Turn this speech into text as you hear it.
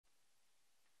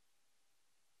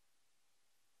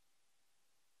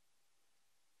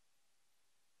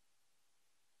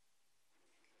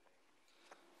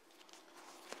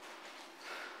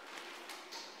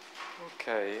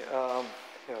Okay,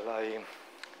 I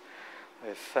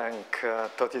thank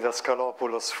Toti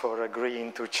Daskalopoulos for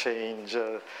agreeing to change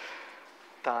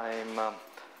time.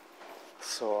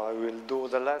 So I will do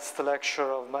the last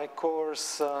lecture of my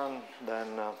course,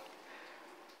 then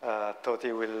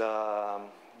Toti will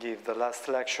give the last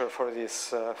lecture for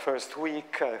this first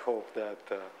week. I hope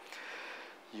that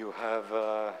you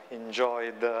have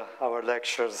enjoyed our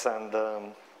lectures, and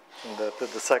that the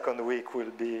second week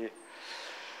will be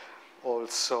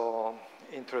also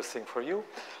interesting for you.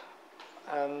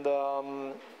 And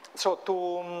so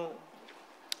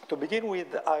to begin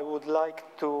with, I would like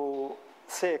to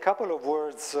say a couple of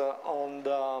words on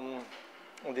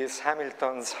this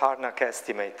Hamilton's Harnack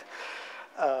estimate.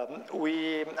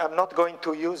 I'm not going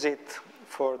to use it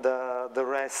for the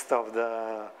rest of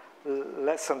the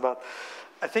lesson, but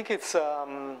I think it's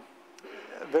a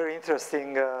very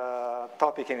interesting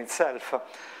topic in itself.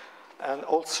 And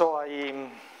also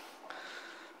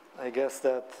I guess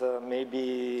that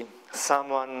maybe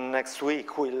someone next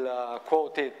week will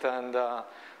quote it, and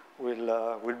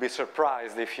will be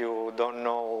surprised if you don't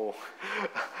know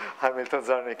Hamilton's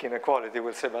Harnack inequality.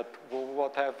 Will say, but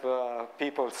what have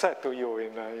people said to you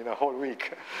in a whole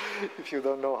week if you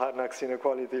don't know Harnack's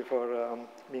inequality for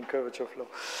mean curvature flow?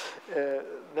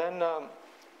 Then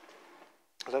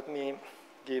let me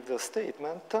give the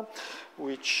statement,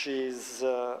 which is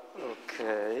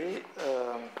okay.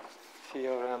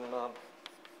 Theorem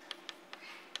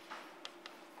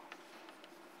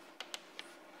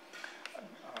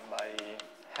by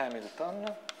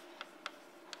Hamilton.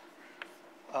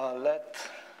 Let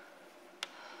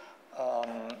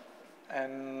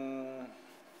n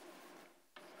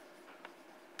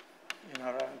in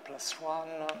Rn plus 1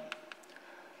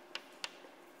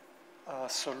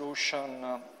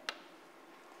 solution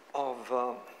of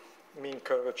mean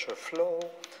curvature flow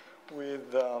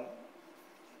with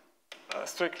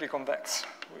strictly convex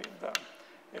with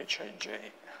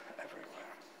Hij everywhere.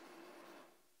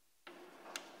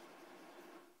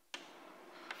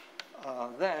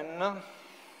 Then,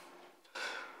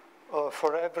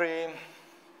 for every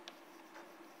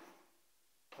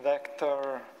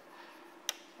vector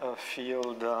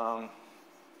field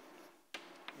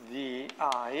Vi,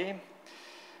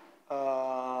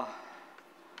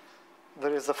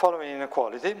 there is the following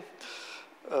inequality.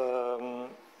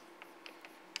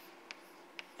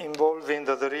 Involving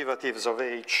the derivatives of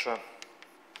H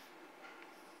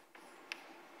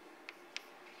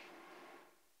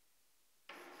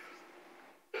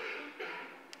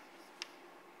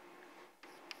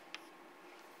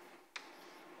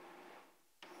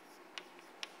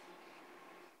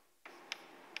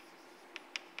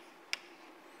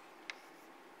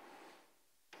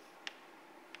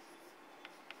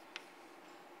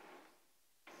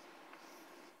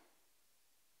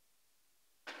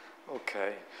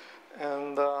okay,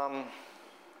 and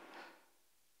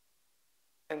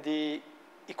the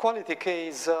equality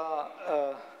case,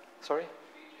 sorry?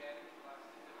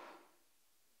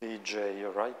 Vj,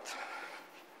 you're right.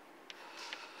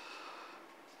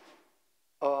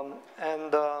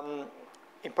 And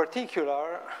in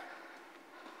particular,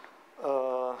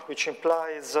 which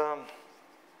implies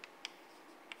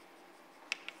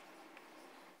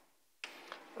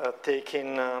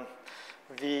taking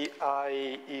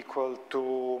Vi equal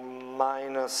to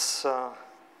minus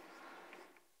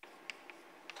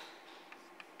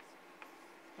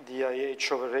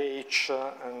DIH over H,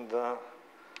 and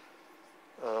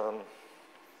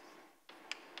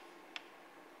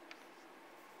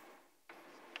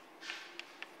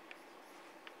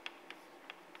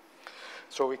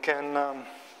so we can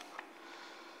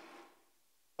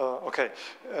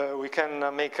we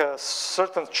can make a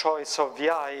certain choice of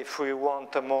Vi if we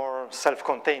want a more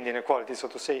self-contained inequality, so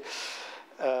to say.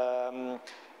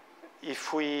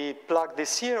 If we plug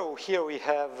this here we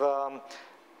have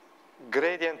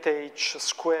gradient H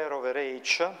square over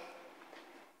H.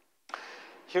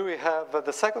 Here we have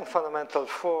the second fundamental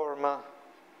form.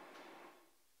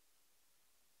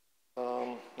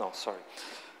 No, sorry.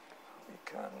 We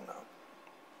can.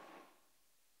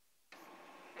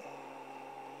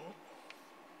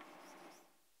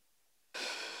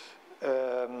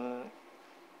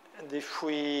 And if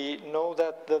we know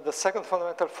that the second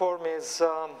fundamental form is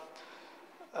on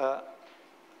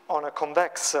a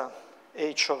convex,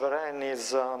 H over N is,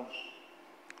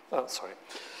 sorry,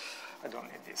 I don't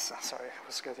need this, sorry, I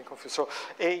was getting confused. So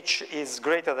H is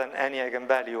greater than any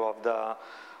eigenvalue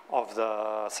of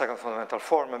the second fundamental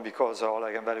form, and because all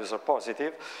eigenvalues are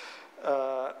positive,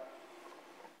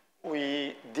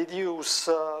 we deduce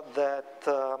that,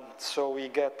 so we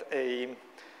get a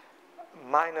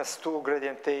minus 2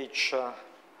 gradient H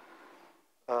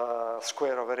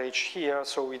square over h here,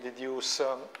 so we deduce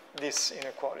this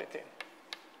inequality.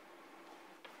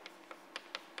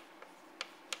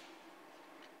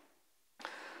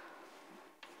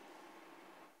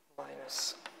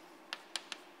 Minus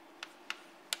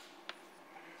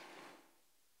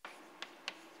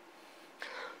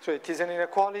so it is an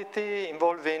inequality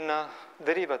involving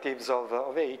derivatives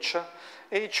of h.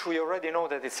 H, we already know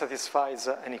that it satisfies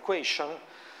an equation,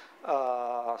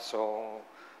 so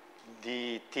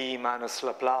dt minus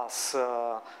Laplace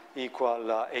equal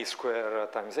a square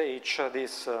times h,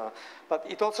 but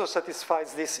it also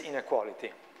satisfies this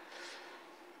inequality.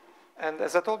 And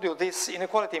as I told you, this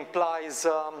inequality implies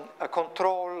a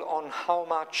control on how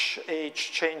much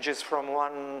h changes from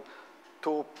one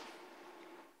to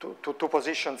two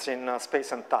positions in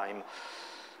space and time.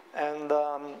 And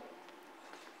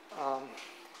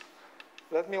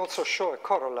let me also show a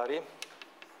corollary.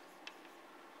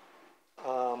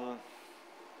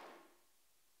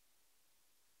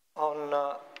 On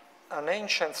an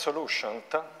ancient solution,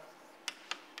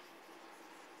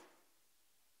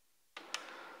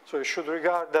 so you should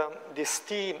regard this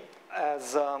t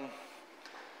as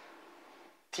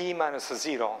t minus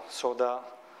 0, so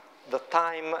the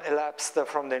time elapsed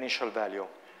from the initial value.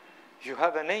 If you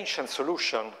have an ancient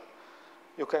solution,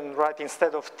 you can write,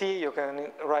 instead of t, you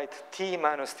can write t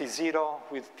minus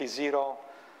t0 with t0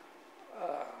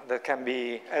 that can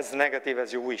be as negative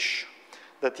as you wish.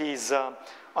 That is,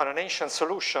 on an ancient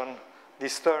solution,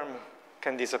 this term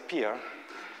can disappear.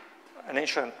 An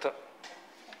ancient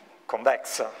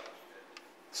convex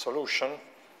solution,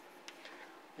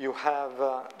 you have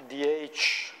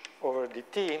dh over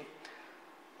dt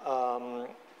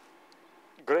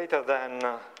greater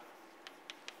than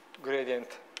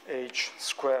gradient h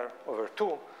square over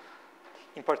 2.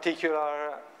 In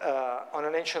particular, on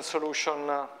an ancient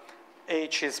solution,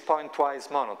 h is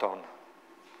pointwise monotone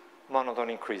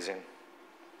increasing.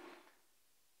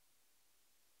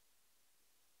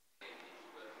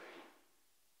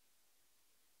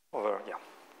 Yeah,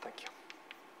 thank you.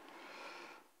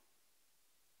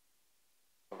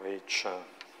 H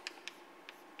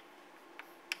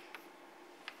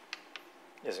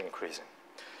is increasing.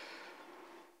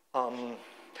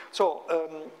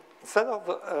 Instead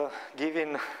of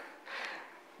giving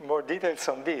more details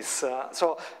on this,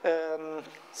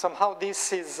 somehow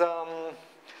this is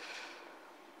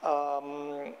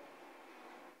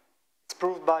it's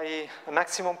proved by a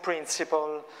maximum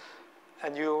principle,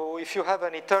 and if you have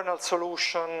an eternal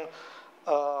solution,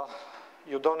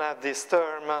 you don't have this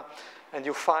term, and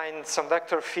you find some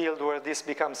vector field where this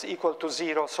becomes equal to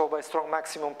 0, so by strong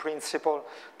maximum principle,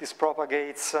 this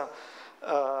propagates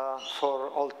for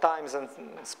all times and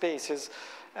spaces,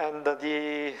 and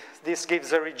this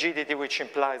gives a rigidity which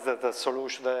implies that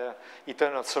the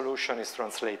eternal solution is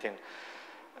translating.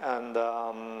 And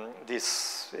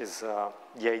this is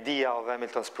the idea of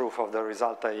Hamilton's proof of the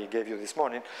result I gave you this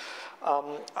morning.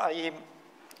 I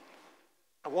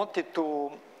wanted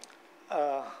to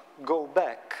go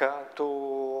back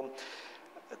to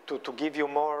give you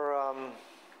more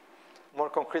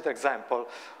concrete example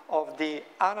of the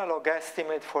analog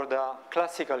estimate for the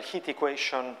classical heat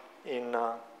equation in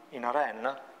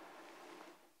Rn.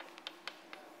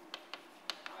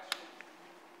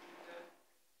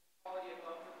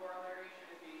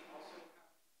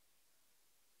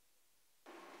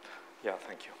 Yeah,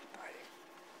 thank you.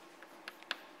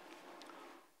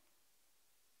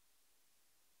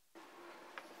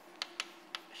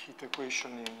 Heat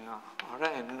equation in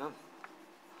Rn.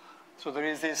 So there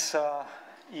is this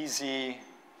easy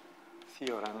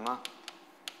theorem. I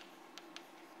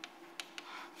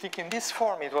think in this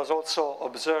form it was also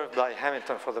observed by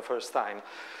Hamilton for the first time.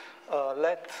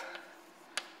 Let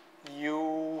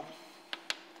U,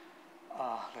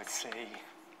 let's say,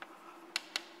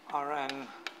 Rn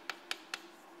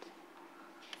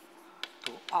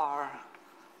to R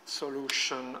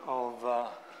solution of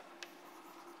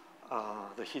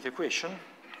the heat equation.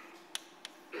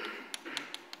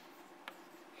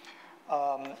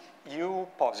 U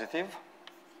positive.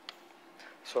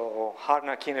 So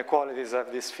Harnack inequalities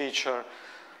have this feature.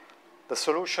 The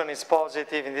solution is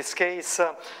positive. In this case,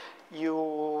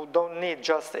 you don't need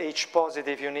just H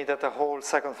positive. You need that the whole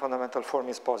second fundamental form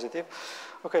is positive.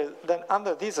 Okay, then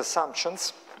under these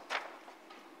assumptions,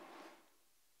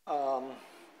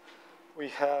 we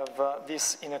have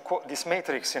this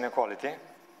matrix inequality.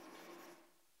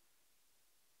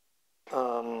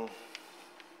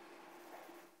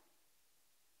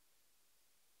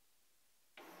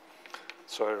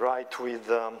 So I write with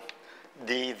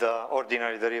d the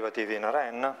ordinary derivative in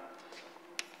Rn.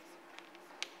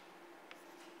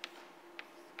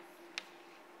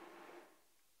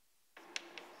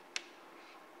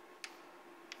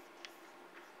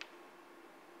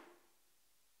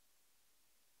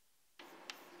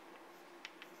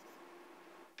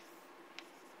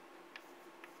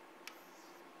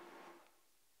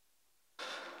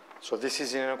 So this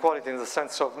is an inequality in the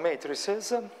sense of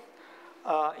matrices.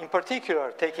 In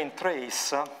particular, taking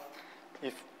trace,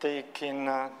 if taking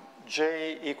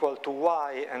j equal to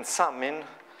y and summing,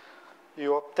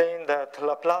 you obtain that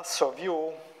Laplace of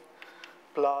u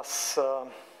plus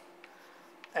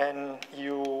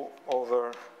nu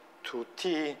over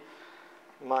 2t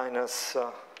minus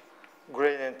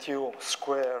gradient u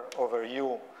square over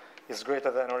u is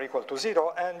greater than or equal to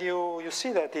 0, and you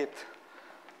see that it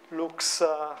looks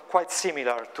quite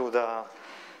similar to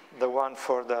the one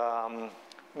for the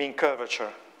mean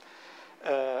curvature.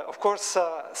 Of course,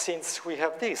 since we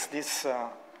have this is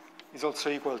also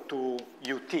equal to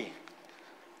ut.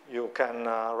 You can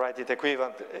write it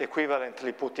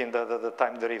equivalently, put in the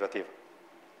time derivative.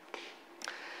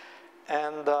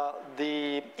 And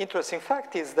the interesting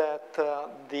fact is that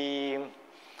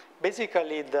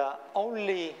basically the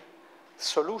only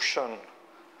solution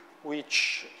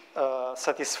which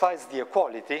satisfies the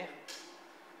equality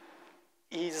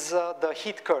is the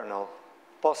heat kernel,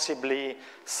 possibly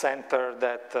centered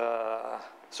at,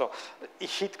 so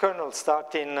heat kernel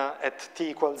starting at t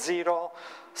equals 0,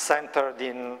 centered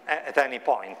at any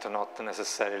point, not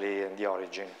necessarily in the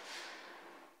origin.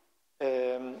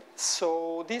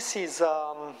 So this is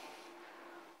a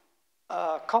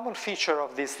common feature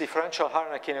of these differential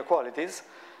Harnack inequalities,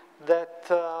 that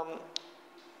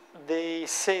they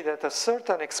say that a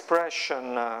certain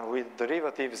expression with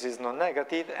derivatives is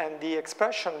non-negative, and the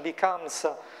expression becomes,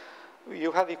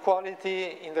 you have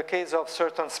equality in the case of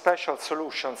certain special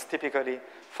solutions, typically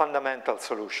fundamental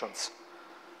solutions.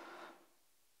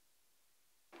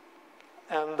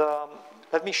 And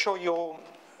let me show you,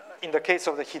 in the case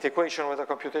of the heat equation, where the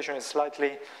computation is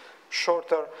slightly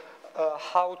shorter,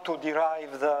 how to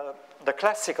derive the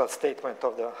classical statement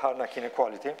of the Harnack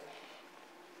inequality.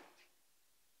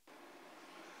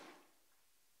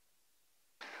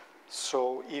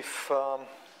 So if,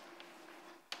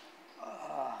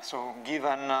 so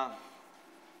given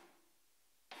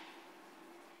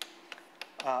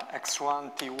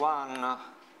x1 t1,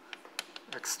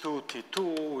 x2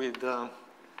 t2 with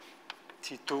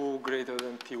t2 greater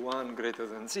than t1 greater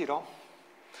than 0,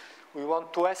 we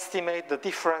want to estimate the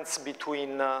difference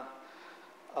between the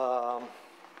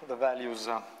values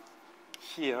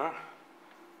here.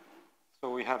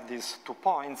 So we have these 2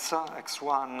 points,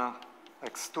 x1,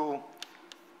 x2,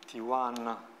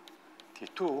 t1,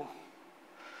 t2.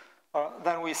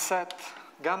 Then we set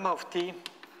gamma of t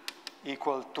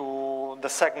equal to the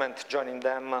segment joining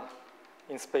them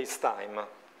in space-time.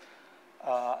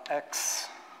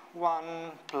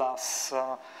 X1 plus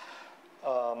so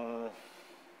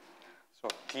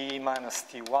t minus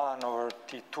t1 over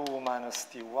t2 minus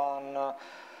t1.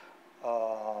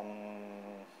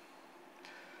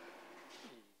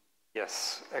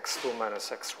 Yes, x2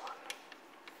 minus x1.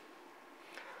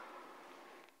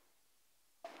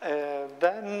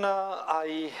 Then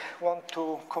I want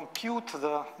to compute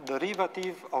the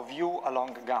derivative of u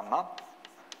along gamma.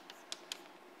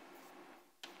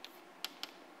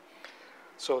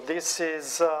 So this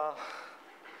is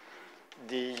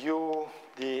du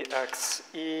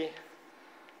dxe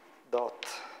dot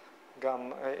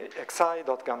gamma xi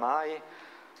dot gamma I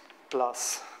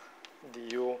plus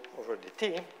du over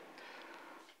dt.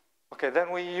 Okay,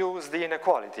 then we use the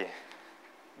inequality.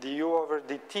 Du over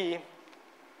dt,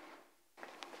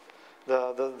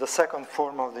 the second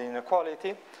form of the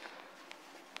inequality.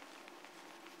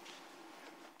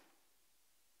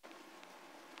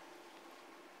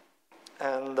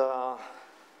 And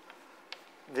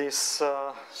this,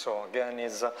 so again,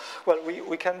 is, well,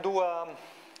 we can do,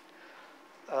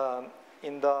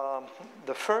 in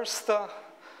the first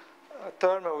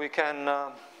term, we can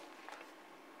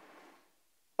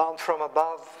bound from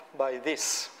above by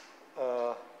this.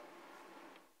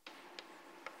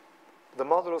 The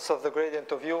modulus of the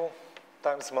gradient of u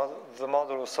times the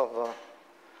modulus of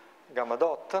gamma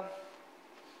dot.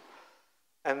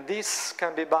 And this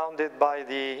can be bounded by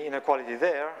the inequality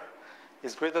there,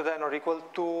 is greater than or equal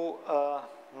to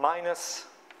minus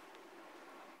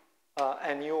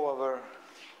nu over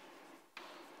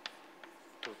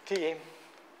 2t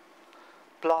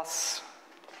plus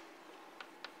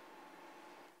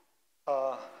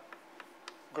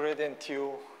gradient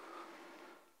u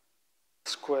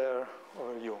square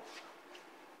over u.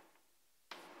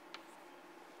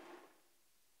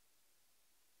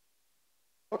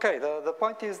 Okay, the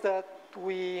point is that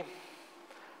we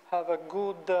have a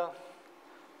good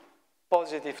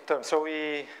positive term. So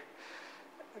we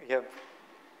have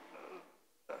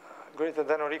greater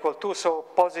than or equal to, so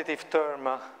positive term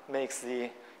makes the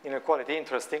inequality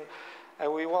interesting.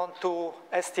 And we want to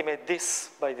estimate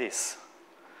this by this.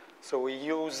 So we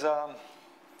use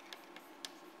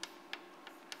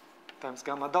times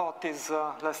gamma dot is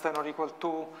less than or equal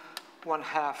to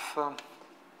 1/2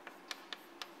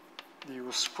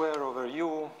 du square over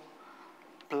u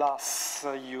plus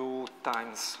u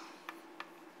times.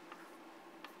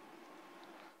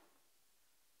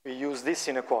 We use this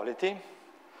inequality.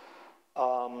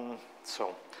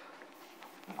 So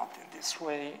not in this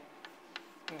way,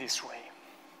 in this way.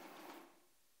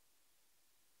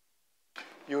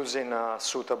 Using a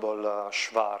suitable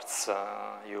Schwarz,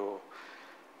 you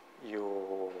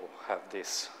have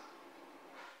this.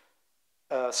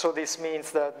 So this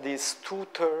means that these two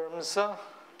terms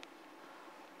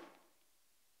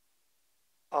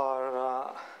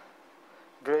are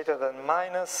greater than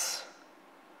minus.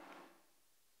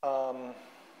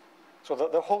 So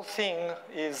the whole thing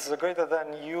is greater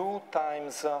than u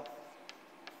times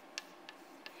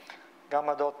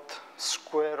gamma dot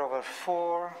square over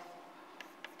 4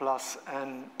 plus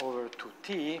n over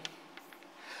 2t.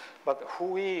 But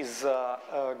who is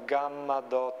gamma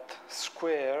dot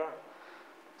square?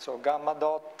 So gamma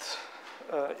dot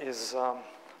is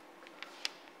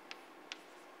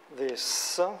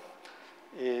this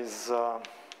is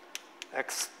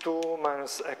x2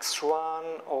 minus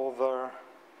x1 over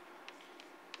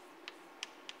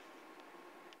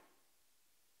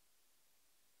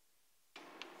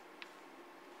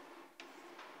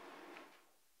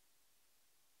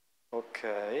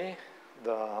okay,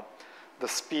 the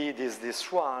speed is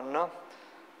this one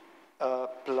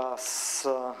plus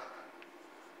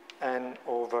n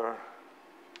over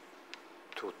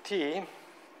 2t.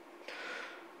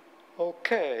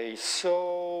 Okay,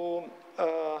 so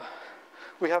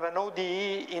we have an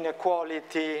ODE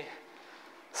inequality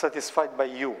satisfied by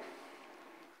u.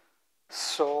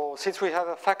 So since we have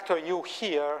a factor u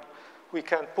here, we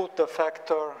can put the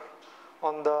factor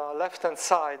on the left-hand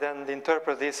side and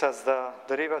interpret this as the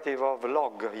derivative of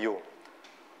log u.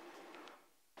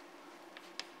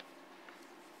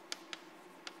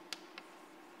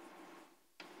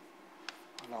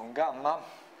 Along gamma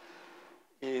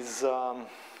is, so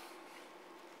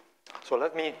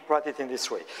let me write it in this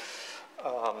way.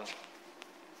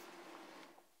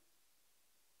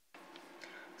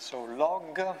 So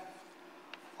log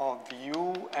of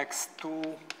u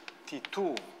x2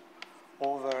 t2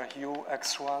 over u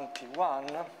x1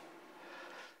 t1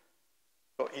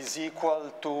 is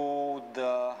equal to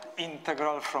the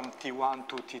integral from t1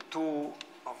 to t2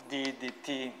 of d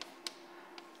dt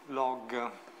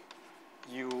log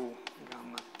u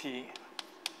gamma t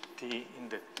in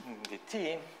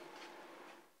dt.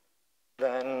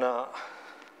 Then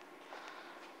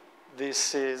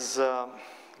this is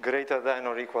greater than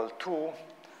or equal to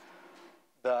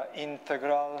the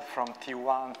integral from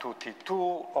t1 to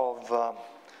t2 of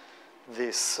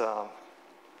this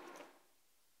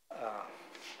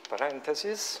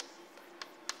parenthesis.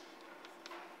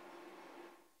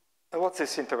 And what's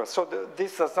this integral? So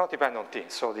this does not depend on t.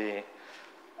 So the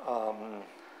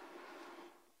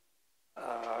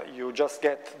you just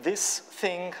get this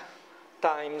thing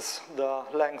times the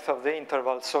length of the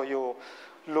interval. So you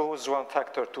lose one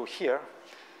factor 2 here.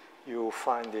 You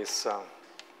find this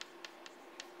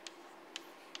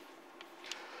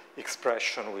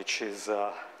expression, which is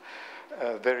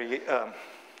very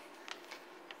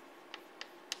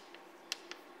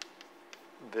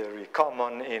very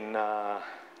common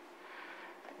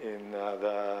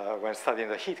when studying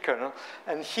the heat kernel.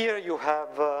 And here you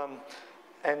have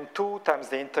n2 times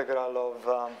the integral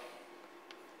of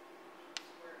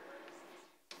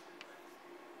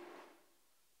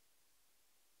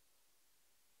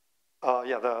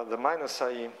yeah, the minus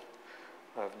I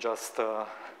have just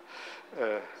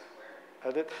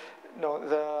added. No,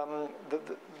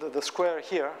 the square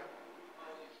here.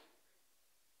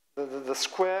 The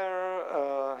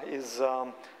square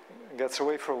gets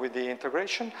away with the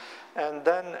integration, and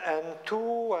then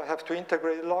n2 I have to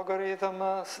integrate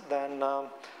logarithms. Then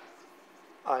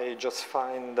I just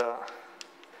find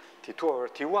t2 over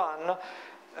t1,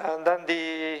 and then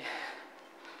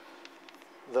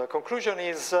the conclusion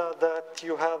is that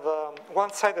you have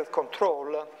one-sided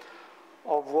control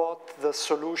of what the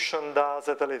solution does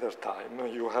at a later time.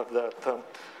 You have that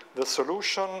the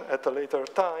solution at a later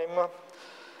time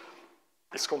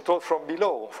is controlled from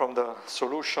below, from the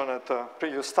solution at the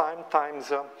previous time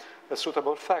times a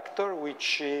suitable factor,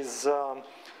 which is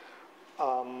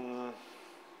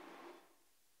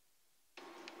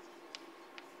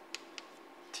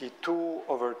t2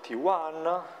 over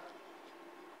t1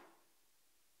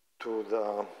 to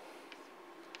the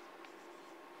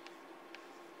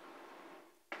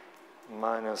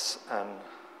minus n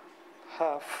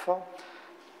half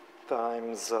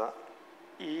times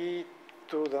e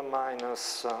to the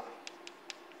minus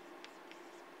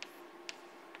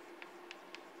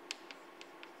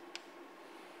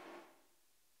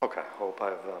Okay, hope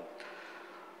I've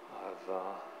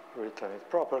written it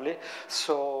properly.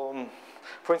 So,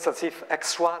 for instance, if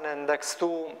x1 and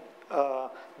x2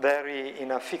 vary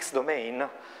in a fixed domain,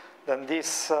 then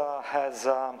this has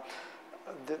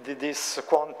this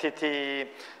quantity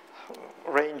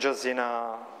ranges in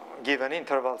a given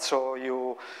interval. So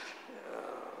you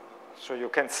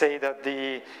can say that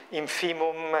the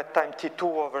infimum at time t2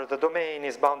 over the domain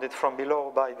is bounded from below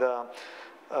by the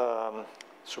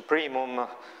supremum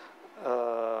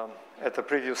at the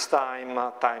previous time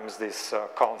times this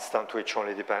constant, which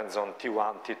only depends on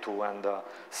t1, t2, and the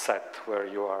set where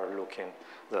you are looking,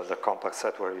 the compact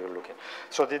set where you're looking.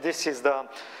 So this is the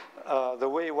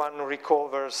way one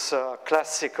recovers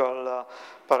classical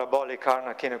parabolic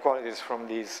Harnack inequalities from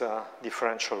these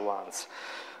differential ones,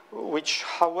 which,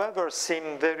 however,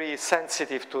 seem very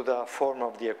sensitive to the form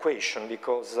of the equation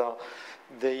because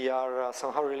they are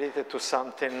somehow related to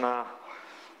something,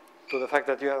 to the fact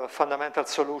that you have a fundamental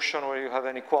solution where you have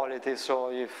an inequality. So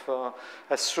if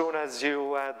as soon as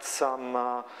you add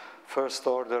some first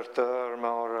order term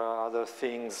or other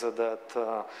things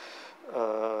that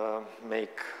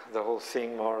make the whole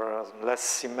thing more less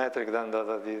symmetric, then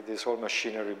this whole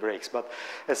machinery breaks. But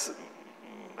as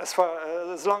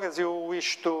long as you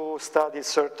wish to study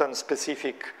certain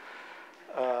specific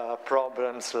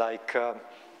problems like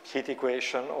heat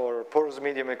equation or porous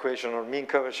medium equation or mean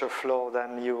curvature flow,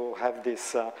 then you have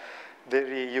these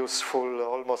very useful,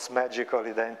 almost magical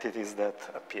identities that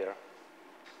appear.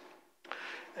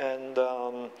 And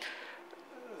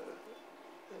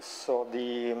so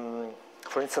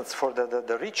for instance, for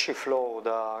the Ricci flow,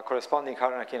 the corresponding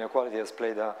Harnack inequality has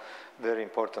played a very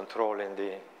important role in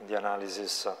the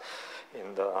analysis,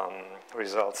 in the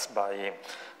results by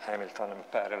Hamilton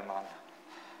and Perelman.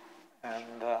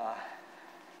 And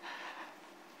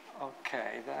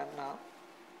okay, then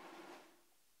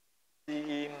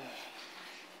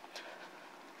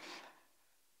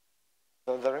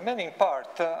the remaining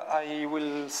part, I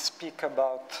will speak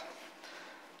about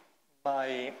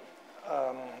my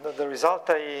the result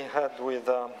I had with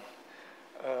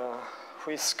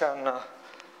Huiscan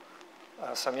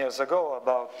some years ago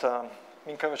about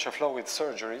mean curvature flow with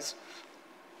surgeries.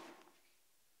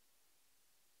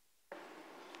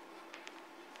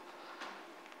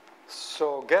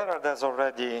 So Gerhard has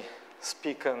already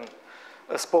spoken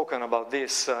about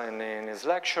this in his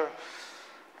lecture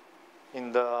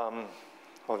in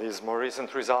of his more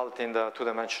recent result in the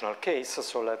two-dimensional case.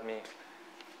 So let me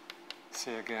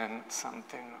see again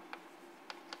something.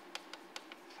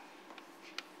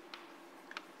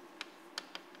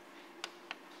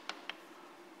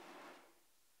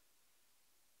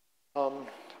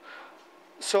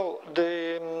 So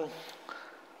the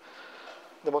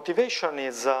motivation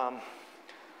is,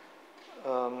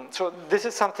 so this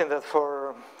is something that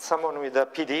for someone with a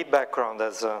PD background,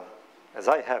 as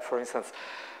I have, for instance,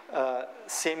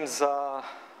 seems a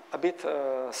bit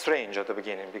strange at the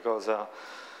beginning, because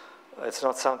it's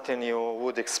not something you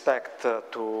would expect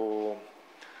to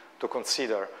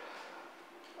consider.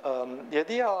 The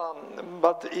idea,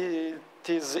 but it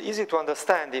is easy to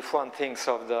understand if one thinks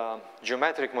of the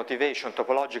geometric motivation,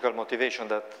 topological motivation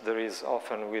that there is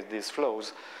often with these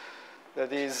flows.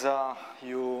 That is,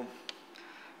 you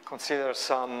consider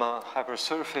some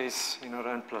hypersurface in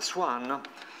Rn plus 1,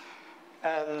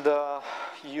 and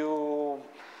you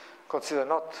consider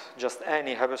not just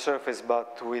any hypersurface,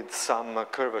 but with some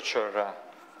curvature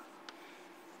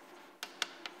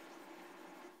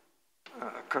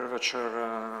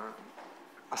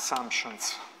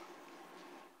assumptions.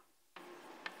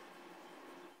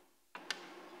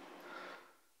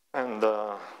 And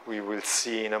we will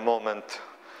see in a moment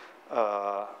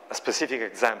specific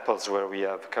examples where we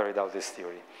have carried out this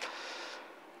theory.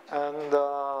 And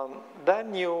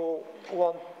then you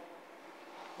want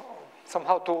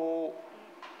somehow to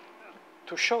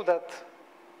show that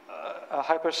a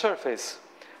hypersurface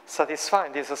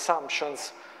satisfying these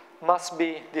assumptions must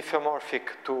be diffeomorphic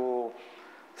to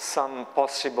some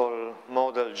possible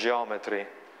model geometry.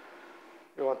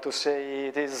 You want to say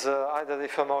it is either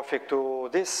diffeomorphic to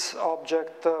this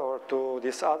object or to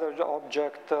this other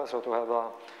object, so to have a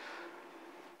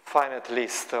finite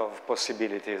list of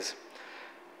possibilities.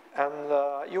 And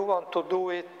you want to do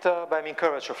it by mean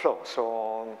curvature flow.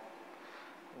 So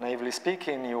naively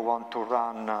speaking, you want to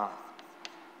run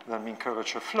the mean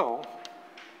curvature flow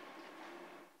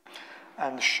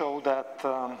and show that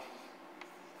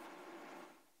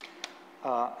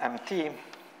MT,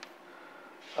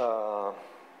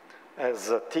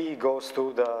 as t goes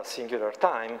to the singular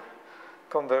time,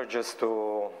 converges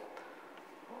to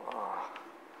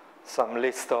some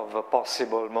list of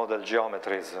possible model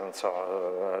geometries, and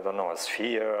so I don't know, a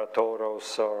sphere, a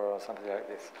torus, or something like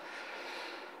this.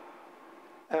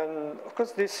 And of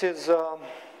course, this is,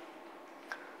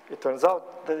 it turns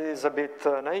out that it is a bit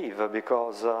naive,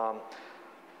 because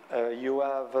you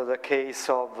have the case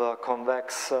of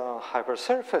convex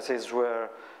hypersurfaces where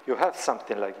you have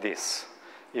something like this.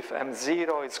 If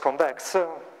M0 is convex,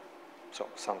 so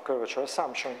some curvature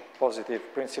assumption,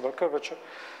 positive principal curvature,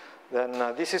 then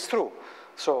this is true.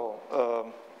 So,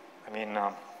 I mean,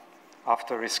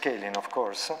 after rescaling, of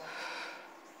course,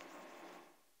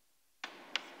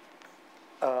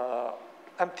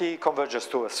 MT converges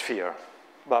to a sphere,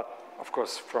 but of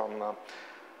course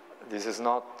this is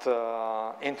not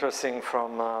interesting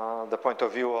from the point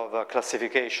of view of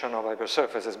classification of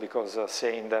hypersurfaces, because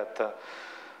saying that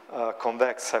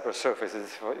convex hypersurface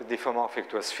is diffeomorphic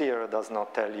to a sphere does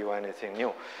not tell you anything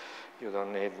new. You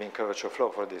don't need mean curvature flow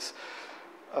for this.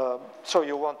 So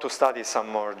you want to study some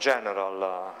more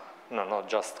general, not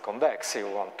just convex, you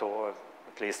want to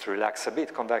at least relax a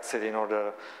bit convexity in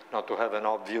order not to have an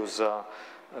obvious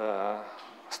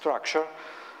structure.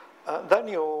 Then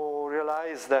you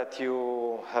realize that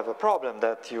you have a problem,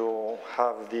 that you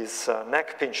have these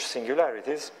neck pinch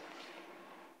singularities,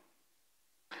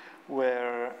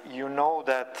 where you know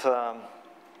that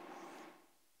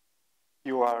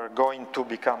you are going to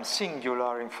become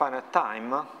singular in finite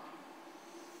time,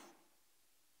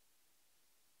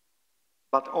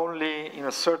 but only in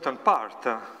a certain part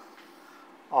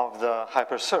of the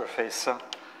hypersurface,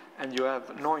 and you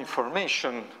have no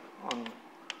information on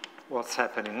what's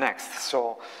happening next.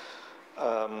 So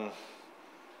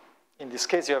in this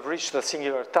case, you have reached the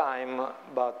singular time,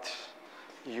 but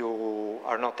you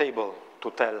are not able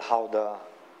to tell how the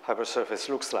hypersurface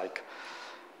looks like.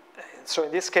 So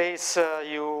in this case,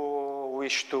 you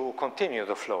wish to continue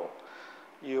the flow.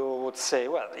 You would say,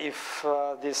 well, if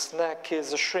this neck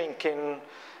is shrinking,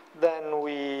 then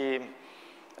we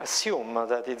assume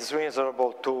that it's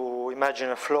reasonable to imagine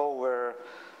a flow where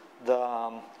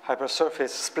the hypersurface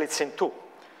splits in two.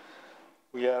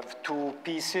 We have two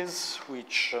pieces,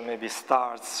 which maybe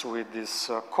starts with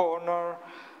this corner,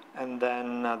 and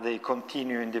then they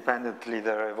continue independently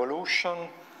their evolution.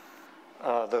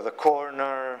 The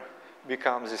corner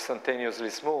becomes instantaneously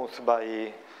smooth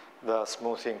by the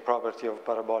smoothing property of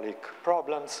parabolic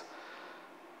problems.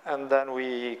 And then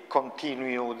we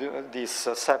continue these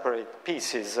separate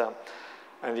pieces.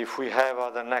 And if we have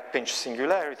other neck pinch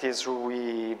singularities,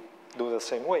 we do the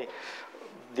same way.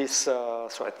 So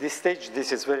at this stage,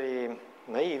 this is very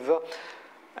naive.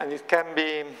 And it can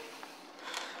be,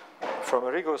 from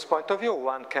a rigorous point of view,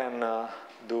 one can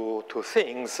do two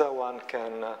things. One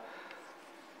can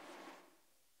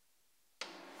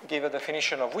give a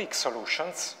definition of weak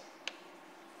solutions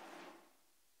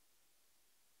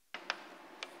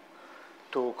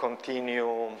to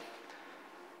continue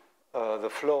the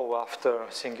flow after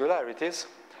singularities.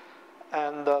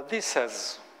 And this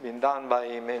has been done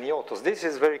by many authors. This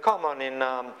is very common in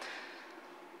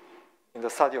the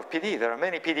study of PD. There are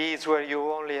many PDs where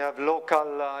you only have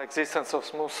local existence of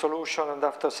smooth solution, and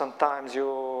after some times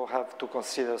you have to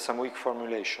consider some weak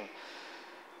formulation.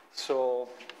 So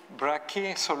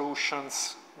Brachy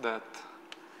solutions that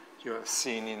you have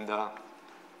seen in the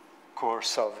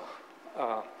course of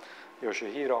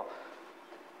Yoshihiro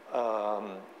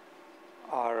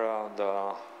are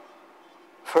the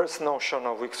first notion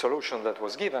of weak solution that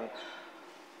was given.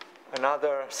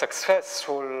 Another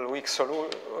successful weak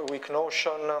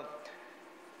notion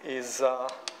is are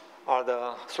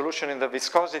the solution in the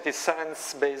viscosity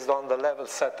sense based on the level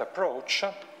set approach,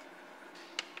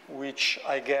 which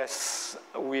I guess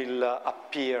will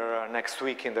appear next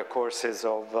week in the courses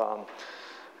of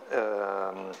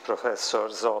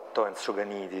Professors Otto and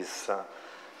Souganidis.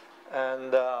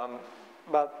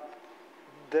 But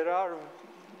there are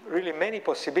really many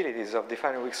possibilities of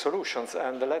defining weak solutions,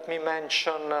 and let me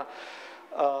mention,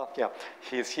 yeah,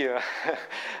 he's here,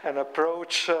 an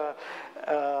approach,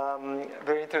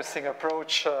 very interesting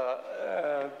approach,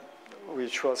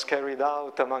 which was carried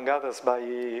out, among others, by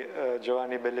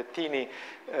Giovanni Bellettini,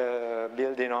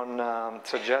 building on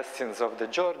suggestions of De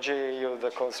Giorgi,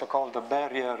 the so-called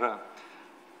barrier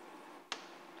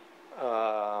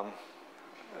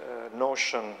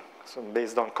notion, so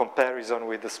based on comparison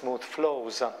with the smooth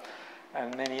flows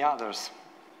and many others.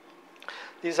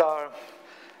 These are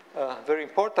very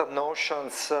important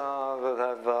notions that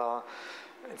have,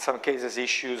 in some cases,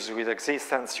 issues with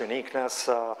existence, uniqueness.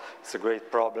 It's a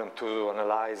great problem to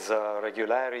analyze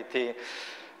regularity.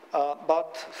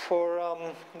 But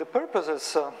for the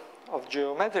purposes of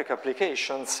geometric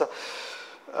applications,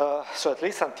 so at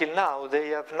least until now, they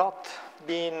have not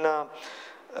been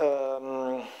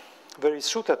very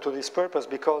suited to this purpose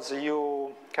because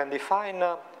you can define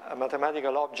a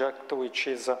mathematical object which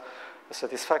is a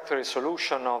satisfactory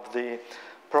solution of the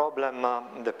problem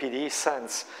in the PDE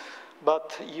sense,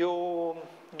 but you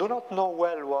do not know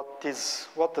well what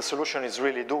the solution is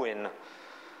really doing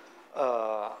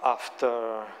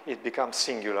after it becomes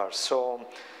singular. So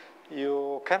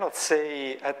you cannot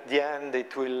say at the end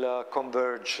it will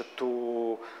converge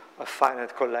to a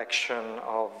finite collection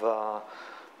of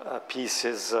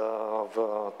pieces of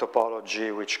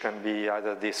topology which can be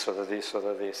either this or this or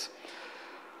this.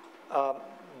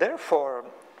 Therefore,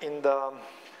 in the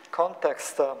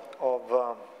context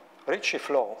of Ricci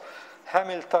flow,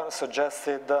 Hamilton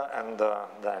suggested, and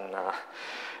then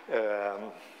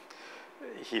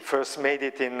he first made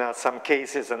it in some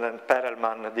cases, and then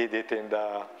Perelman did it in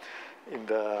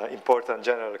the important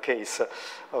general case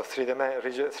of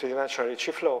three-dimensional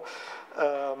Ricci flow,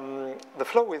 the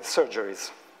flow with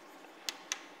surgeries,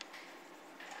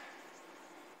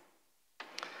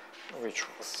 which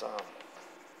was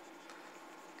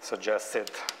suggested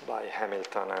by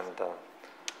Hamilton and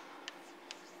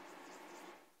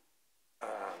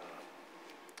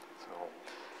so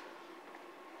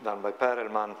done by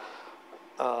Perelman.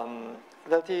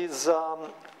 That is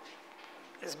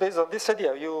based on this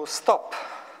idea. You stop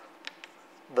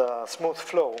the smooth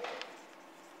flow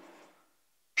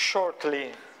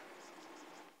shortly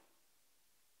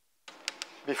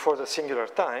before the singular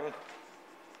time,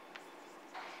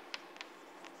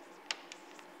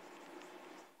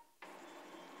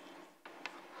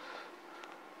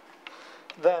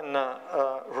 then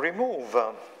remove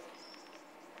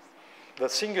the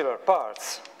singular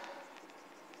parts.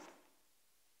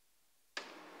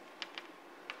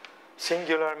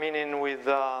 Singular meaning with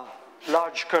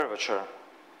large curvature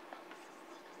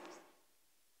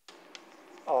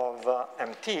of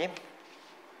MT,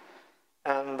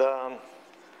 and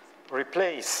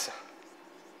replace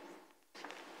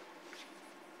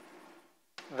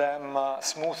them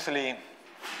smoothly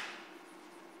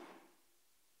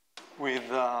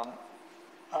with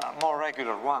more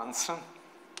regular ones.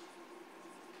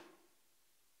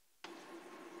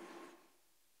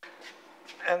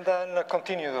 And then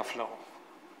continue the flow.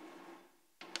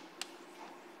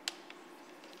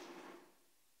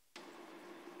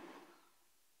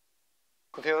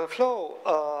 Continue the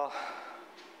flow,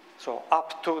 so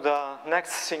up to the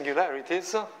next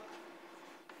singularities.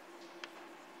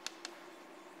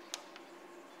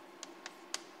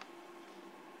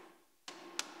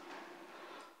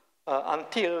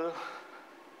 Until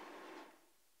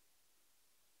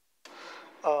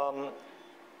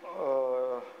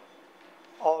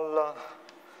all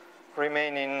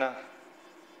remaining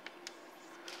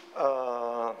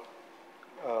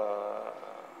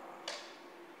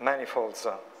manifolds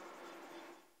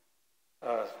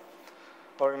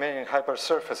or remaining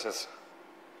hypersurfaces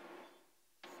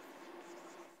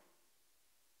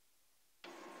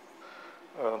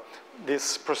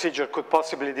this procedure could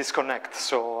possibly disconnect.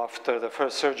 So after the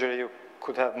first surgery, you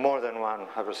could have more than one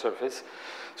hypersurface.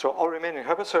 So all remaining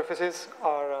hypersurfaces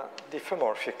are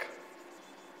diffeomorphic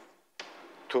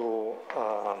to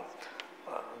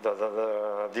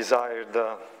the desired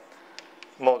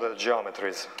model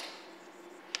geometries.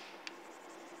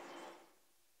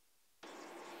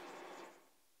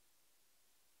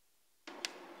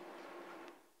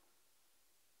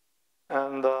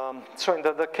 And so in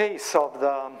the case of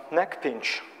the neck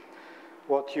pinch,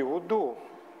 what you would do,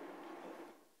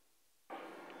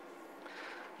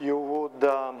 you would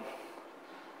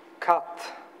cut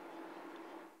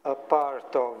a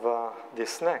part of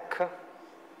this neck.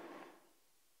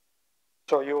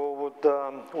 So you would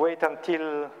wait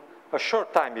until a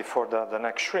short time before the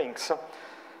neck shrinks,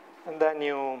 and then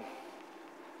you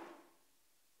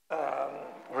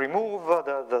remove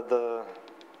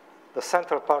the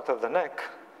central part of the neck.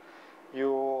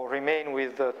 You remain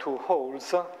with two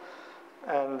holes,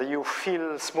 and you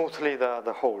fill smoothly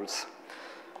the holes.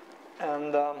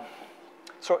 And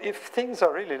so if things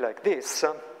are really like this,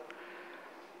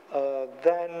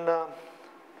 then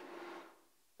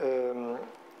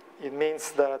it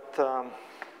means that,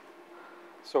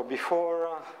 so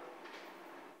before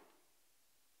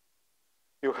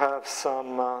you have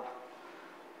some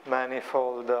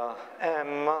manifold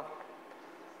M,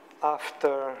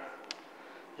 after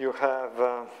you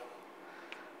have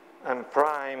M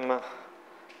prime,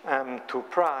 M2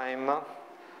 prime.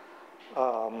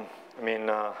 I mean,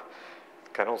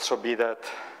 it can also be that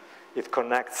it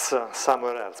connects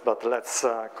somewhere else, but let's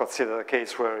consider the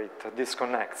case where it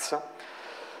disconnects.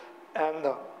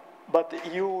 And but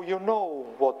you know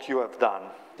what you have done.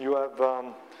 You have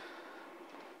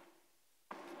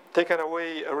taken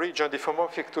away a region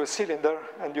diffeomorphic to a cylinder,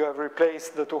 and you have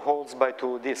replaced the two holes by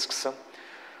two disks.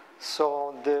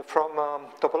 So from a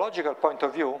topological point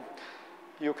of view,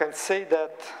 you can say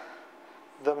that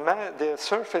the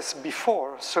surface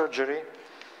before surgery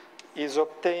is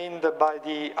obtained by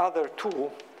the other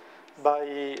two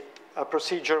by a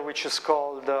procedure which is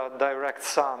called direct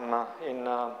sum in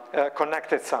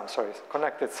connected sum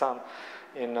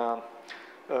in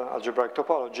algebraic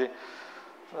topology.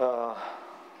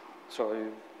 So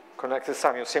you connected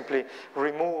sum, you simply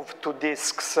remove two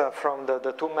disks from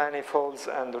the two manifolds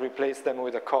and replace them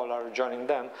with a collar joining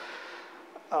them.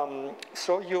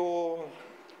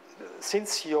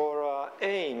 Since your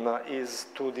aim is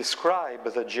to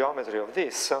describe the geometry of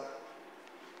this,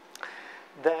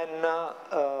 then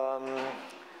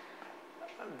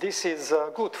this is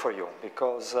good for you,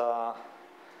 because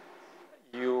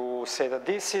you say that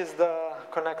this is the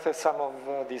connected sum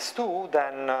of these two,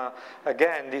 then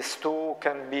again these two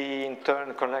can be in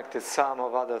turn connected sum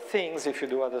of other things if you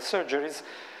do other surgeries,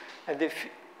 and if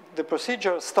the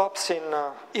procedure stops in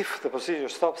a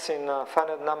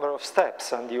finite number of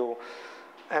steps and you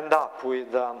end up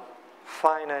with a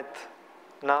finite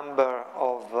number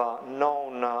of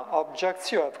known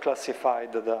objects, you have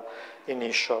classified the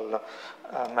initial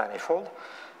manifold.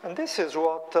 And this is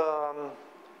what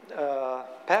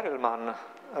Perelman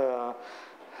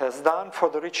has done for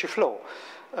the Ricci flow.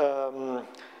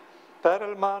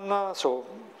 Perelman, so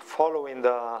following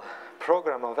the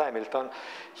program of Hamilton,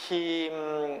 he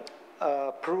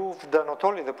proved not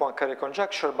only the Poincaré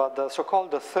conjecture, but the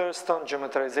so-called Thurston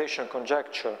geometrization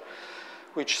conjecture,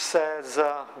 which says,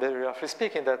 very roughly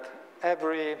speaking, that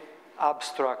every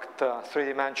abstract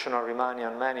three-dimensional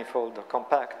Riemannian manifold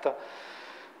compact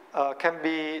can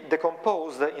be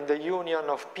decomposed in the union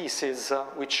of pieces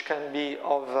which can be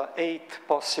of 8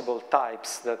 possible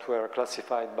types that were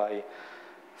classified by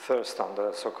Thurston,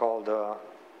 the so-called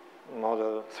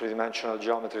model three-dimensional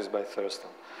geometries by Thurston.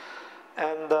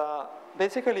 And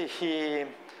basically he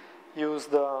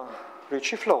used the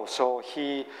Ricci flow, so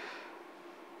he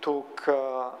took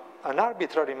an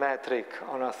arbitrary metric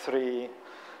on a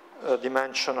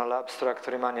three-dimensional abstract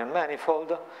Riemannian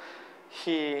manifold.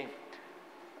 He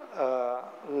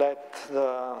let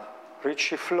the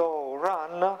Ricci flow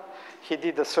run. He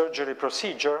did the surgery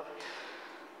procedure.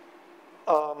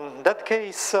 In that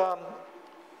case,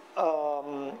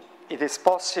 it is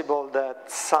possible that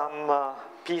some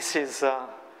pieces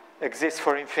exist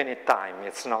for infinite time.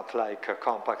 It's not like a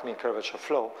compact mean curvature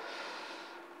flow.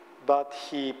 But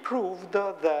he proved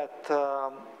that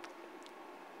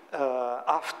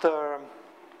after,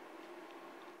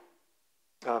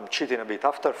 I'm cheating a bit,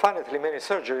 after finitely many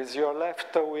surgeries, you are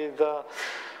left with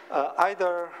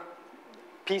either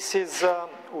pieces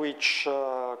which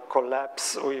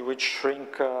collapse, which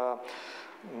shrink,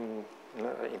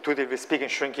 intuitively speaking,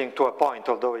 shrinking to a point,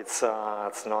 although it's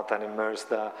not an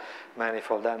immersed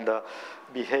manifold, and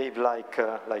behave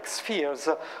like spheres,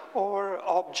 or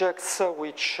objects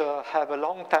which have a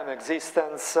long time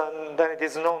existence, and then it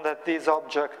is known that these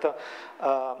objects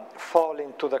fall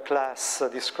into the class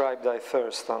described by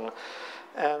Thurston.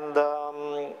 And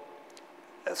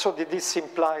so this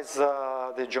implies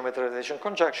the geometrization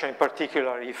conjecture. In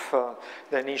particular, if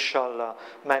the initial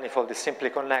manifold is simply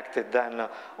connected, then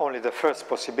only the first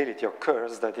possibility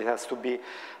occurs, that it has to be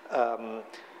a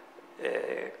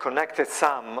connected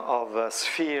sum of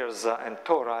spheres and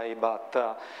tori, but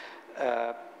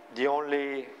the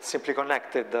only simply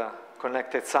connected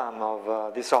sum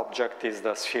of this object is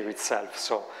the sphere itself.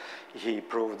 So he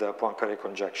proved the Poincaré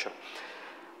conjecture.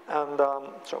 And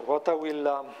so what I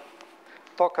will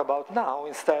talk about now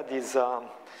instead is so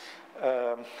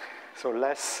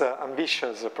less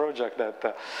ambitious project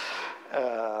that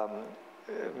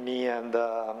me and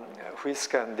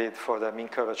Huisken did for the mean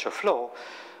curvature flow,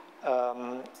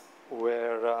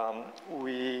 where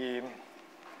we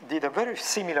did a very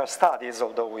similar studies,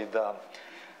 although with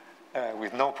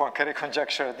no Poincaré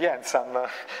conjecture at the end, some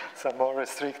more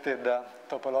restricted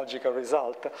topological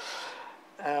result.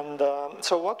 And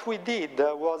so what we did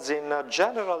was in a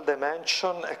general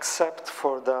dimension, except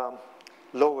for the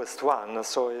lowest one,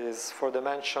 so it is for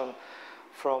dimension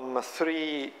from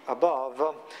 3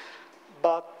 above,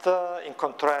 but in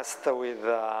contrast with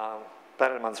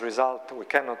Perelman's result, we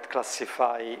cannot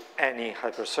classify any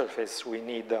hypersurface. We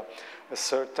need a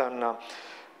certain,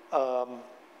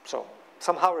 so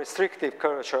somehow restrictive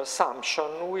curvature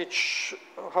assumption, which,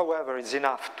 however, is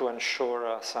enough to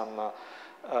ensure some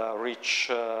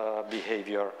rich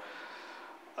behavior.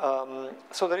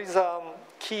 So there is a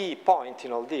key point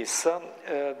in all this,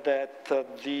 that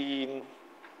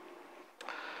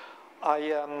I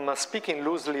am speaking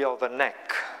loosely of a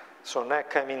neck So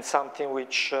neck, I mean something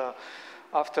which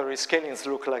after rescalings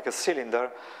look like a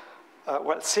cylinder.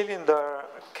 Well, cylinder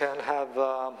can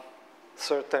have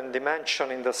certain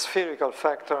dimension in the spherical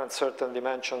factor and certain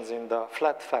dimensions in the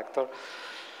flat factor.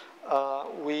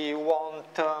 We want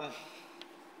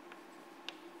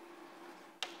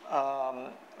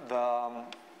the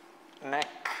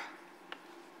neck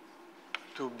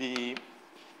to be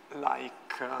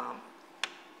like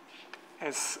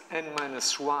as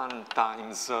n-1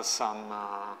 times some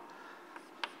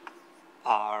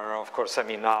r, of course, I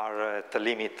mean r at the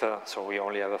limit, so we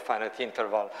only have a finite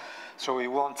interval. So we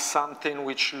want something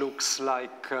which looks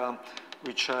like,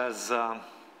 which has,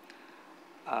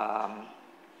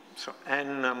 so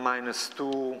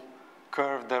n-2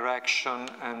 curve direction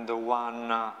and the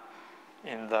 1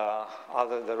 in the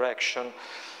other direction,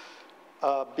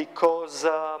 because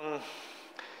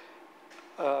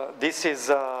this is,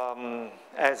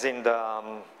 as in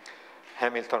the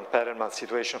Hamilton-Perelman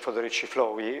situation for the Ricci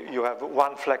flow, you have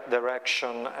one flat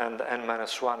direction and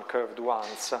n-1 curved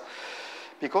ones.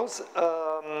 Because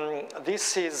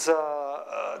this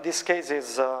case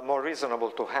is more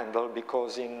reasonable to handle,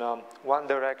 because in one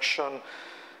direction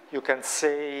you can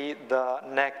say the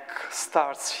neck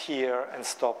starts here and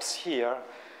stops here.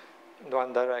 In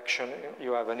one direction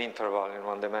you have an interval in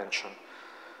one dimension.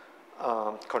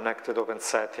 Connected open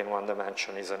set in one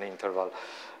dimension is an interval.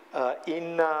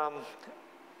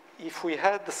 If we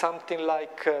had something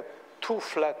like two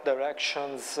flat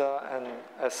directions and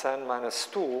Sn minus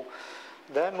 2,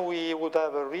 then we would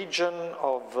have a region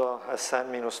of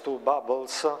Sn minus 2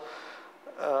 bubbles,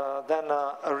 then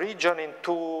a region in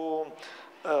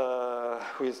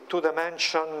with two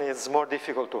dimensions is more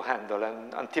difficult to handle,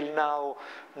 and until now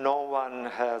no one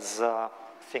has, I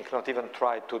think, not even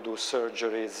tried to do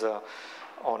surgeries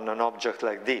on an object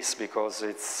like this, because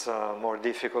it's more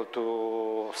difficult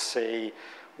to say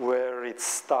where it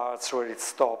starts, where it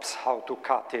stops, how to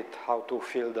cut it, how to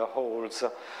fill the holes.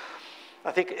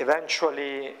 I think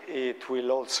eventually it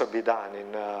will also be done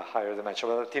in a higher dimension,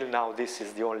 but until now this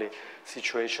is the only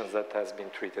situation that has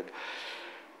been treated.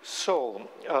 So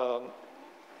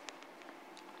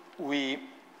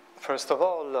first of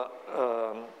all,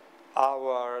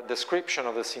 our description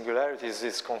of the singularities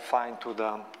is confined to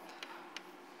the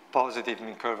positive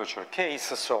mean curvature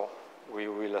case, so we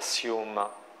will assume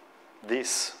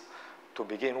this to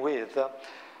begin with.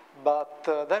 But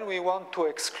then we want to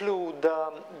exclude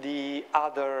the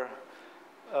other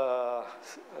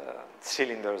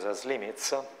cylinders as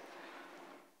limits.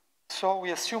 So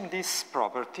we assume this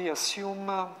property, assume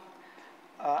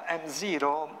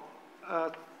M0,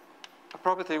 a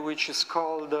property which is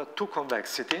called 2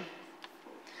 convexity.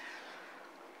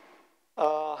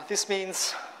 This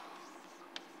means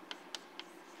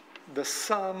the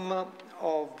sum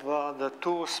of the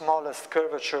two smallest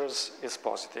curvatures is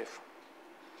positive.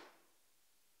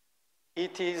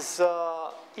 It is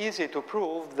easy to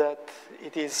prove that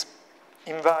it is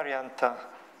invariant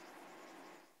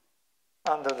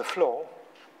under the flow.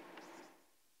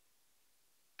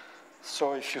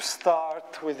 So if you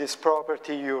start with this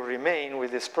property, you remain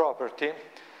with this property.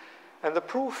 And the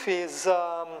proof is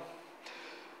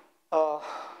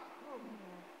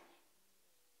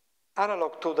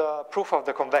analog to the proof of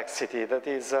the convexity. That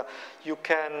is, you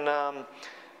can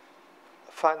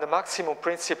find the maximum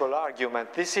principal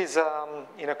argument. This is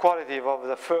inequality of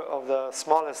the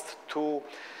smallest two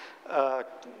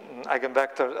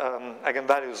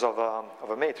eigenvalues of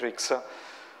a matrix.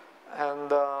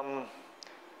 And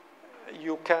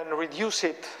you can reduce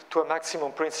it to a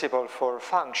maximum principle for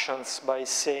functions by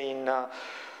saying,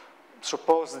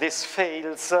 suppose this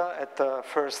fails at the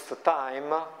first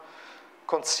time,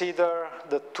 consider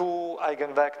the two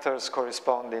eigenvectors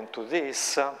corresponding to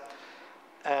this,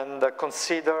 and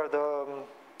consider the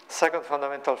second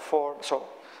fundamental form. So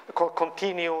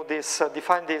continue this,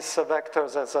 define these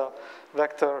vectors as a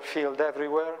vector field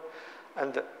everywhere,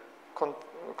 and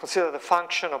consider the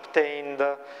function obtained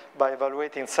by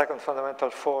evaluating second fundamental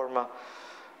form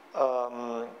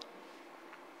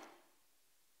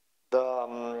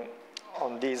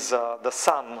on these, the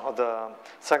sum of the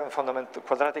second fundamental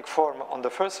quadratic form on the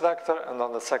first vector and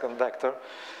on the second vector,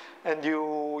 and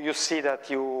you see that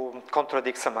you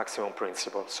contradict the maximum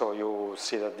principle, so you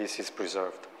see that this is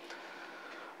preserved.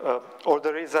 Or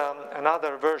there is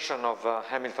another version of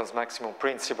Hamilton's maximum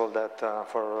principle that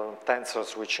for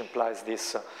tensors which implies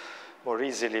this more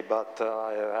easily, but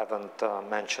I haven't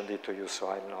mentioned it to you, so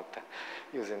I'm not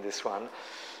using this one.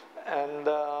 And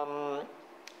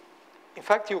in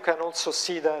fact, you can also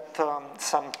see that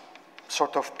some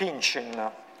sort of pinching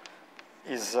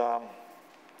is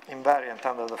invariant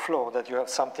under the flow, that you have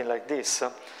something like this.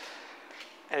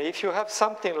 And if you have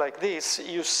something like this,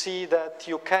 you see that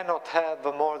you cannot have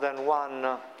more than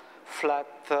one flat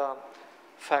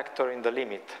factor in the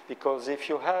limit, because if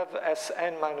you have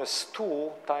Sn minus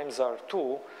 2 times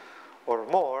R2 or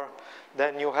more,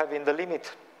 then you have in the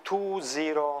limit 2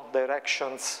 zero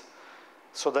directions.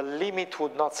 So the limit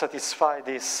would not satisfy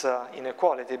this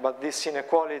inequality, but this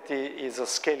inequality is a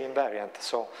scale invariant.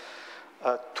 So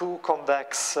two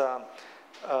convex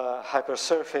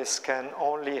hypersurface can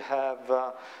only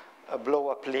have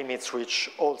blow-up limits which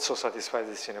also satisfy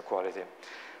this inequality.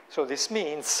 So this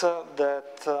means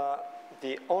that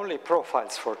the only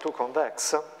profiles for two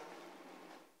convex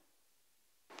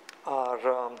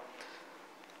are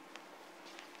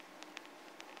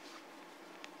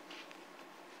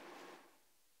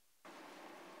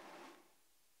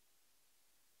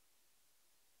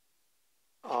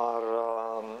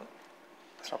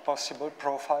possible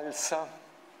profiles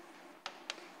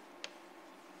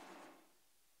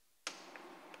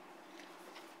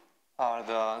are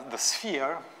the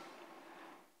sphere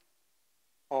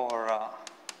or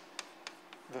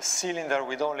the cylinder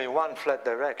with only one flat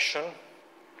direction,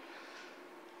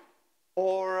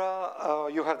 or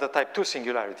you have the type 2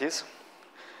 singularities.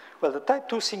 Well, the type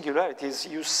 2 singularities,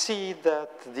 you see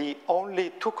that the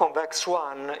only two convex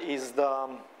one is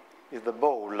the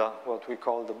bowl, what we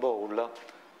call the bowl.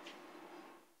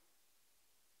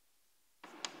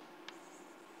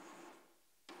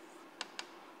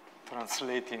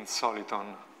 Translate in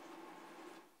soliton.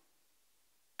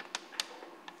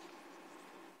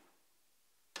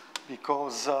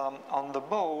 Because on the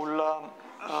bowl,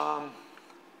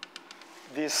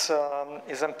 this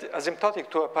is asymptotic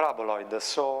to a paraboloid.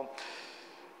 So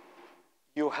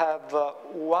you have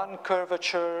one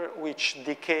curvature which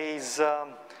decays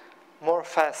more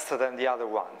fast than the other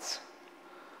ones.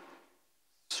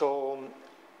 So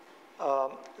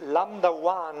lambda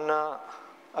 1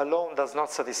 alone does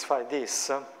not satisfy this,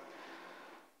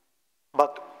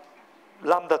 but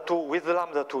lambda 2, with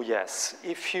lambda 2, yes.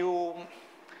 If you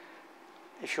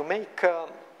make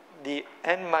the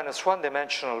n-1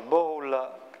 dimensional bowl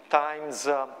times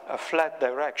a flat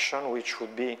direction, which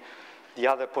would be the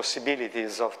other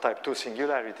possibilities of type 2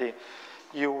 singularity,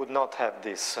 you would not have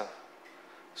this.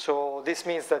 So this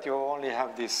means that you only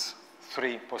have these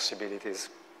three possibilities.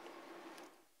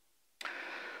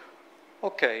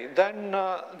 Okay, then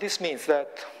this means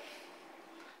that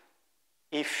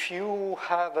if you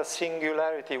have a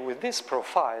singularity with this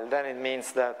profile, then it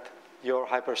means that your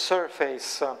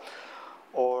hypersurface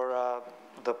or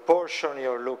the portion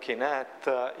you're looking at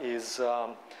is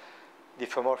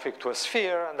diffeomorphic to a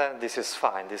sphere, and then this is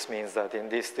fine. This means that in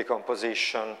this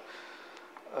decomposition,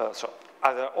 so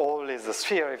either all is the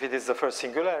sphere if it is the first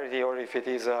singularity, or if it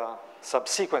is a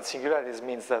subsequent singularity, it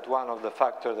means that one of the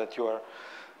factors that you are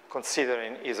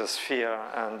considering is a sphere.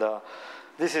 And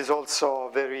this is also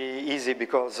very easy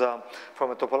because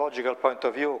from a topological point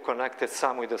of view, connected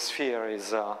sum with a sphere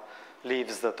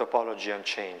leaves the topology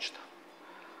unchanged.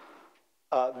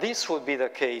 This would be the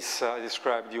case I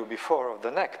described you before of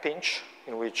the neck pinch,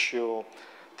 in which you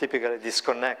typically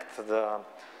disconnect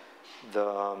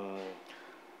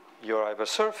your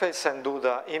hypersurface and do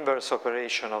the inverse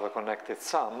operation of a connected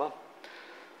sum.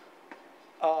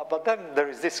 But then there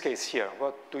is this case here.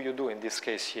 What do you do in this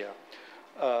case here?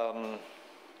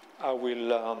 I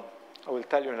will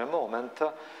tell you in a moment.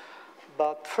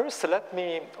 But first, let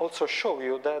me also show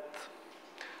you that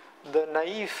the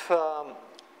naive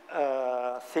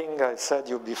thing I said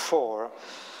you before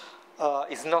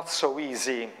is not so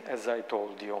easy as I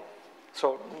told you.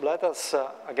 So let us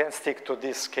again stick to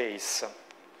this case.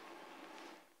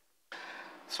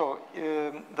 So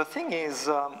the thing is,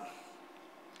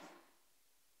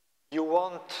 you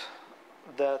want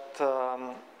that,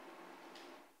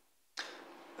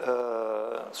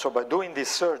 so by doing this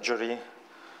surgery,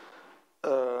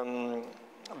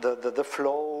 the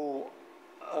flow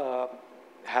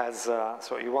has,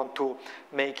 so you want to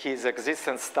make his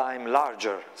existence time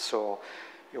larger. So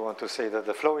you want to say that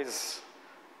the flow is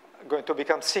going to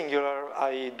become singular.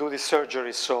 I do this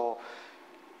surgery so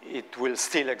it will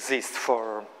still exist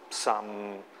for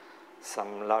some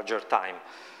larger time.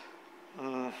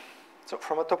 So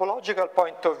from a topological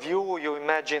point of view, you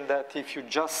imagine that if you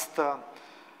just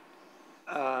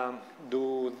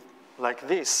do like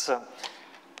this,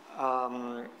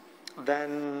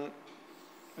 then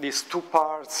these two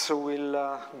parts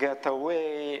will get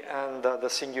away and the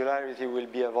singularity will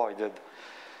be avoided.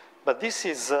 But this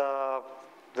is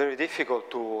very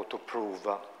difficult to prove.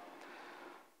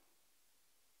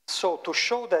 So to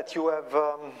show that you have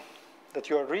that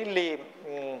you are really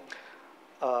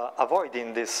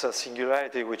avoiding this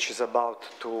singularity which is about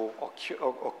to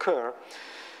occur,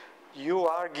 you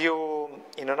argue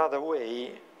in another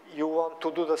way, you want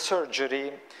to do the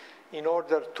surgery in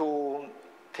order to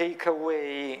take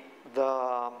away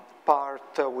the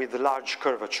part with large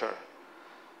curvature.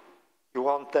 You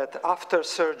want that after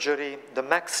surgery, the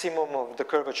maximum of the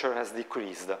curvature has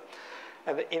decreased.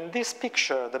 And in this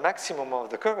picture, the maximum of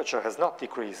the curvature has not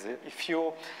decreased. If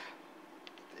you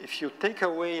take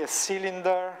away a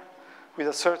cylinder with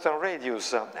a certain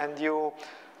radius and you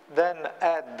then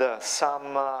add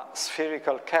some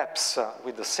spherical caps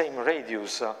with the same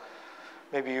radius,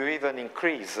 maybe you even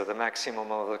increase the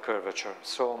maximum of the curvature.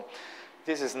 So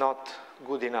this is not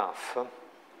good enough.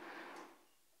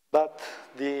 But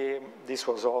this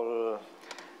was all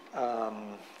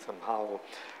somehow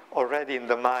already in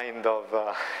the mind of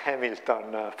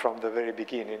Hamilton from the very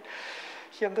beginning.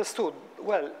 He understood,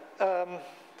 well,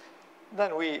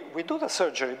 then we do the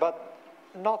surgery, but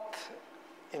not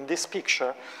in this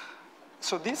picture.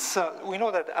 So this, we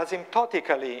know that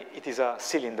asymptotically it is a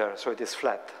cylinder, so it is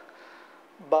flat.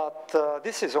 But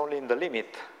this is only in the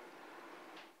limit.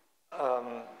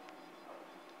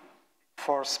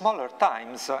 For smaller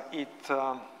times, it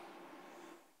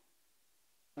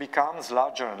becomes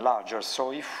larger and larger.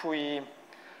 So if we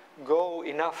go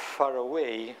enough far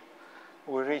away,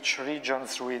 we reach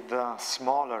regions with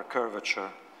smaller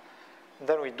curvature. And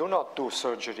then we do not do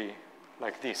surgery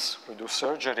like this. We do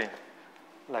surgery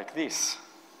like this.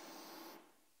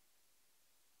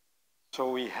 So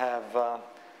we have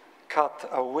cut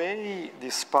away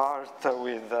this part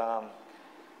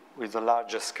with the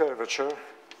largest curvature.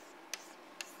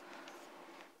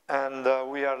 And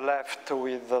we are left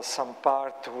with some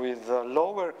part with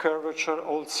lower curvature.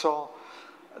 Also,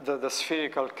 the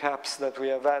spherical caps that we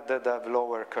have added have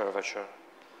lower curvature.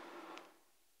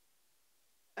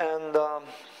 And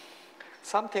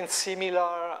something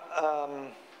similar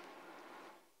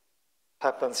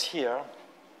happens here.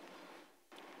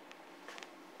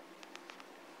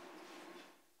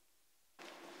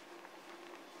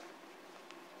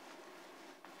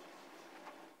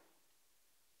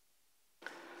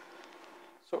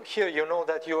 So here you know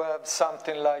that you have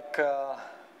something like,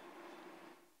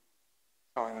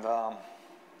 in the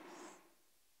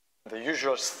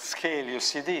usual scale you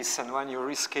see this, and when you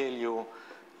rescale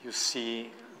you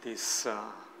see this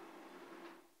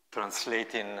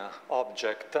translating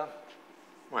object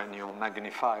when you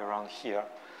magnify around here.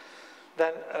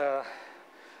 Then at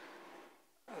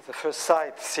the first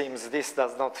sight seems this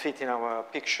does not fit in our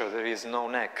picture. There is no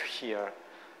neck here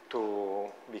to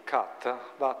be cut,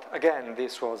 but again,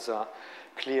 this was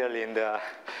clearly in the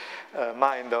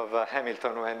mind of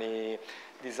Hamilton when he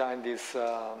designed this,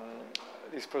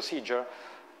 this procedure.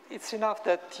 It's enough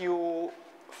that you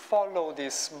follow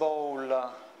this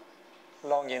bowl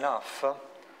long enough,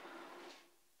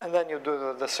 and then you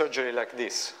do the surgery like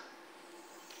this.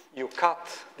 You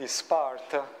cut this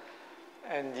part,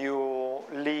 and you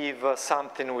leave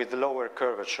something with lower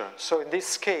curvature. So in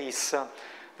this case,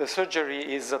 the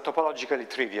surgery is topologically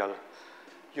trivial.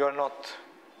 You're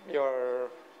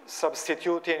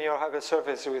substituting your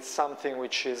hypersurface with something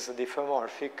which is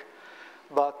diffeomorphic,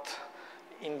 but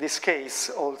in this case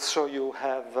also you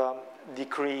have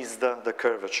decreased the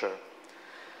curvature.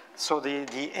 So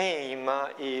the aim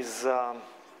is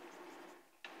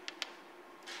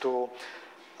to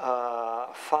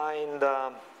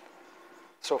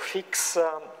fix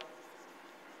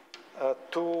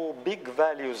two big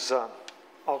values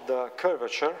of the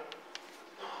curvature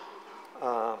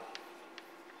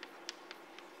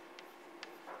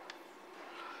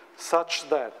such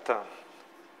that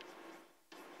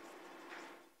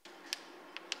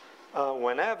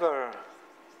whenever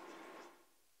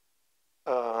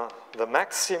the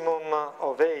maximum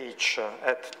of h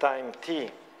at time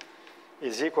t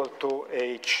is equal to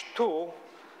h2,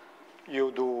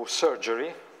 you do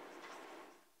surgery.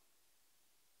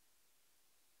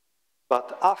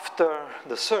 But after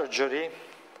the surgery,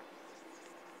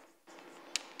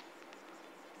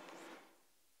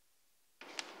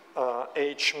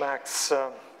 H max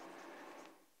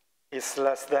is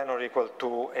less than or equal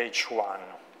to H1.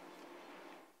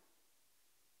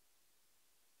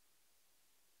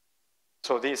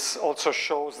 So this also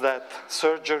shows that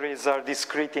surgeries are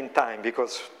discrete in time,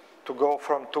 because to go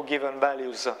from two given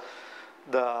values,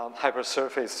 the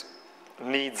hypersurface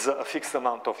needs a fixed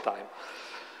amount of time.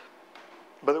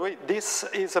 By the way, this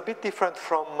is a bit different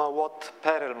from what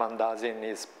Perelman does in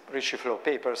his Richie-Flow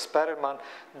papers. Perelman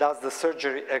does the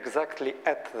surgery exactly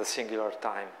at the singular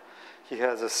time. He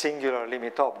has a singular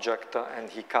limit object and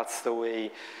he cuts away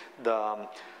the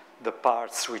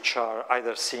parts which are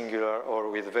either singular or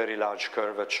with very large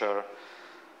curvature.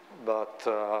 But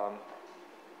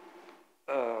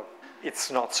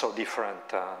it's not so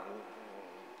different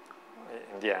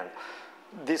in the end.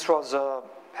 This was a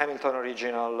Hamilton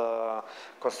original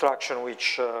construction,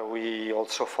 which we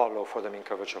also follow for the mean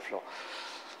curvature flow.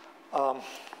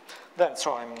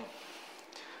 So I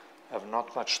have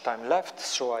not much time left,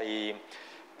 so I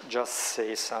just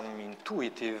say some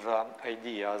intuitive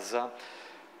ideas.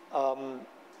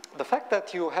 The fact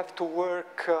that you have to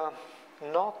work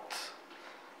not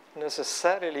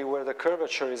necessarily where the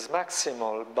curvature is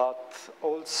maximal, but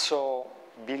also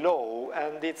below,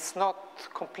 and it's not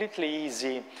completely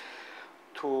easy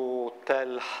to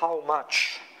tell how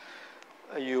much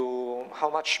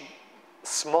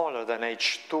smaller than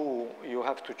H2 you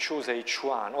have to choose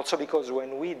H1. Also because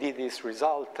when we did this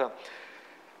result,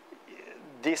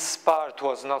 this part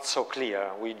was not so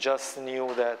clear. We just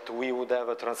knew that we would have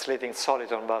a translating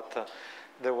soliton, but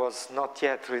there was not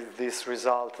yet with this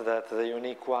result that the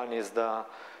unique one is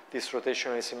this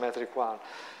rotationally symmetric one.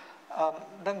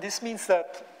 Then this means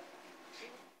that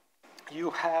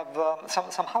you have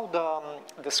somehow the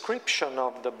description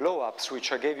of the blow-ups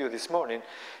which I gave you this morning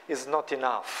is not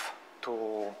enough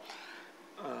to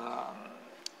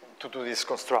do this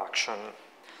construction.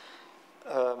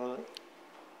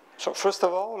 So first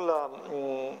of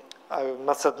all, I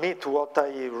must admit what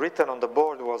I written on the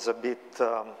board was a bit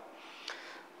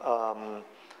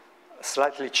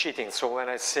slightly cheating. So when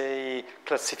I say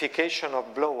classification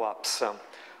of blow-ups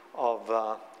of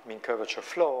mean curvature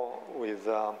flow with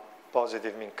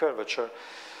positive mean curvature,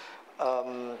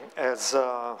 as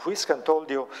Huiscan told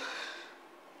you,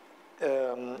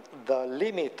 the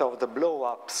limit of the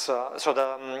blow-ups, so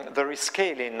the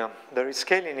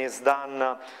rescaling is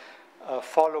done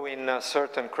following a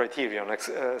certain criterion,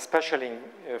 especially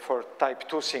for type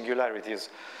 2 singularities.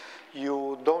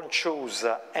 You don't choose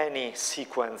any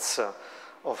sequence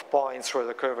of points where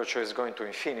the curvature is going to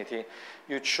infinity.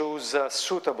 You choose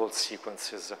suitable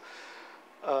sequences.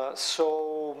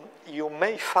 So you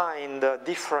may find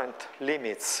different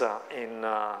limits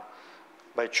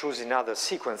by choosing other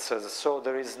sequences. So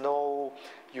there is no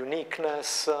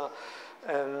uniqueness.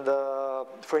 And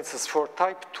for instance, for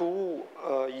type 2,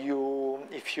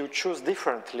 if you choose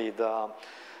differently the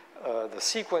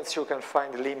sequence, you can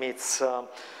find limits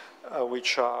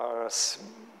which are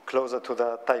closer to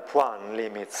the type 1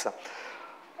 limits.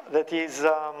 That is,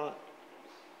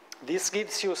 this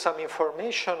gives you some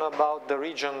information about the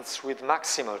regions with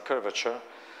maximal curvature,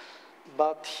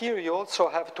 but here you also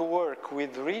have to work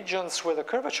with regions where the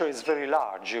curvature is very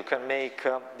large. You can make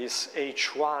this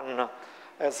H1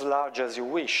 as large as you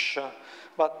wish,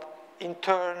 but in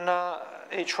turn,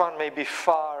 H1 may be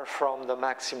far from the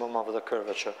maximum of the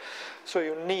curvature. So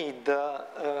you need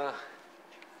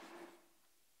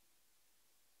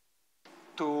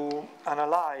to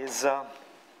analyze,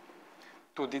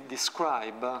 to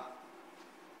describe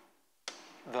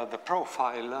the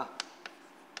profile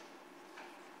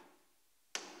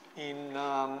in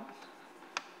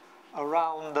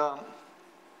around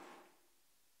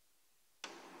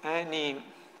any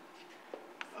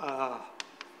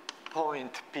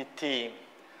point PT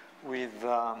with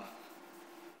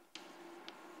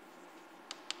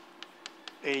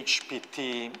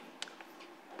HPT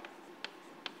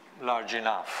large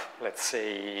enough, let's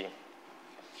say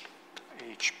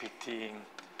HPT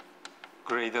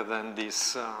greater than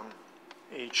this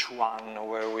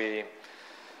H1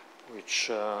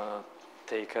 which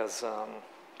take as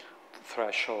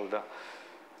threshold.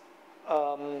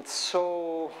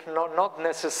 So not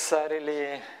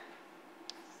necessarily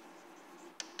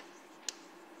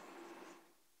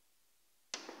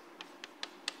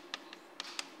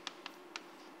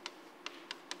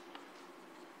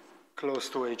close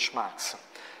to H max.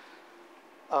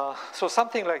 So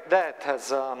something like that has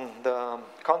the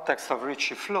context of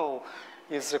Ricci flow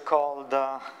is called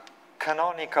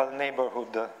canonical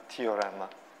neighborhood theorem.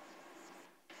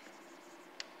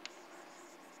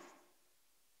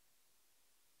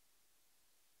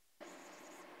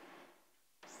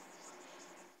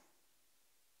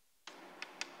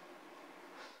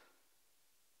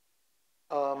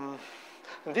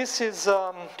 This is,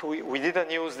 we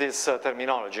didn't use this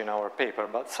terminology in our paper,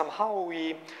 but somehow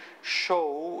we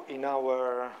show in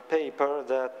our paper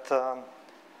that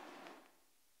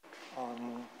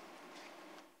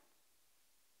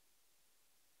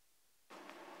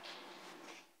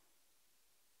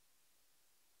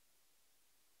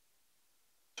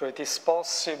so it is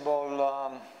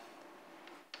possible,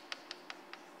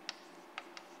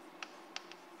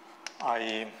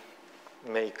 I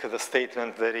make the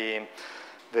statement very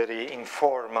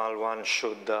informal. One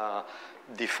should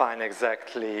define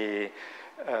exactly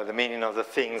the meaning of the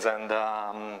things and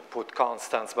put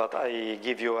constants, but I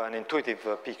give you an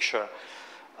intuitive picture.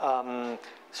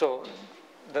 So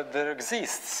that there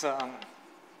exists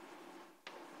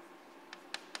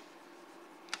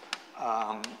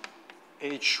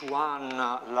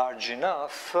H1 large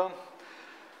enough,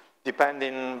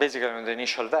 depending basically on the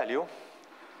initial value,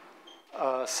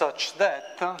 such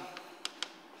that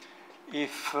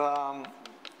if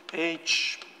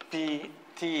HPT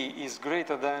is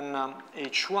greater than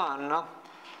H1,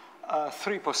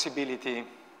 three possibilities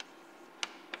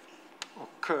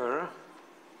occur.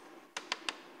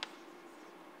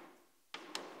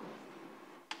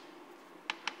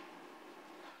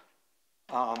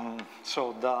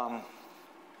 So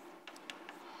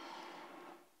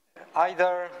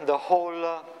either the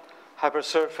whole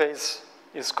hypersurface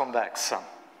is convex.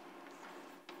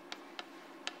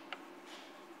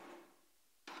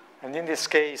 And in this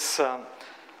case, we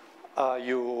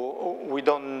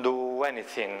don't do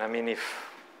anything. I mean,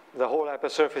 if the whole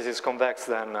hypersurface is convex,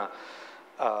 then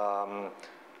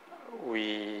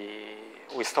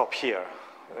we stop here.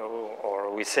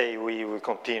 Or we say we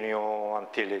continue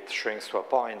until it shrinks to a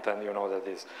point, and you know that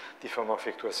it's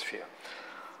diffeomorphic to a sphere.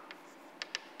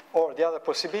 Or the other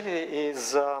possibility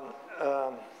is,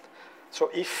 so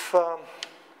if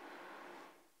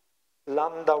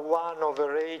lambda 1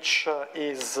 over h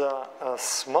is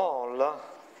small,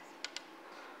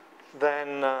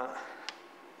 then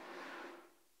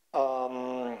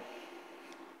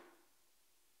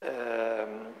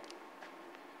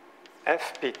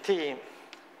FPT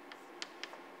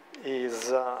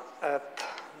is at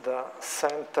the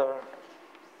center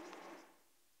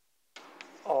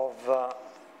of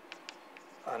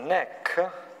a neck.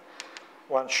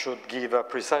 One should give a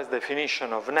precise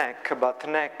definition of neck, but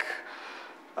neck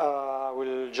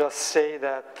will just say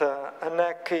that a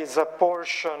neck is a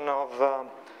portion of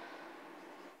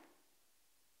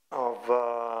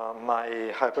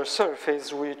my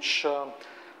hypersurface which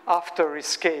after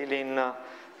rescaling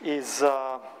is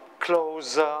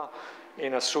close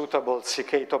in a suitable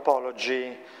CK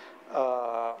topology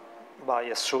by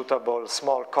a suitable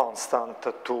small constant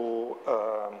to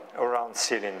a round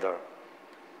cylinder.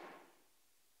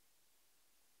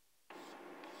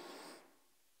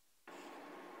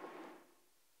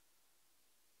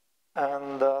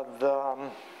 And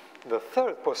the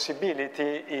third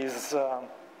possibility is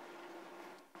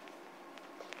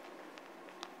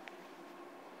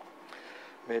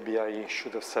maybe I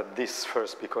should have said this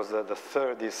first, because the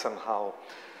third is somehow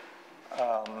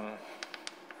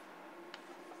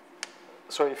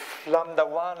so if lambda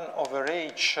 1 over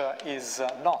h is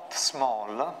not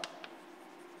small,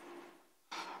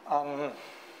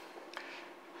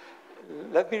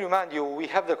 let me remind you, we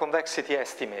have the convexity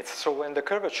estimates. So when the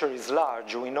curvature is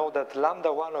large, we know that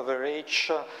lambda 1 over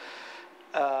h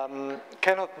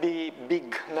cannot be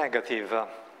big negative.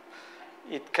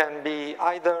 It can be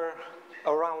either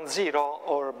around 0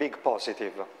 or big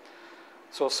positive.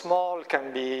 So small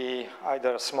can be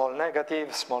either small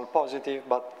negative, small positive,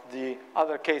 but the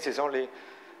other case is only,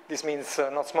 this means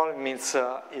not small, it means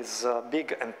is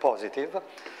big and positive.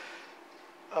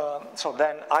 So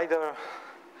then either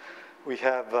we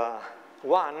have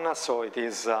 1, so it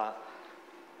is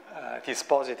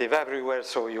positive everywhere,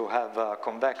 so you have a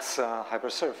convex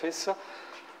hypersurface.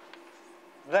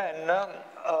 Then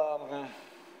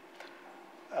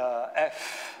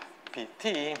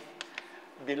FPT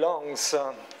belongs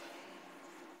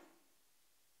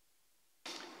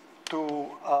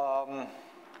to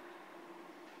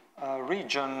a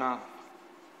region,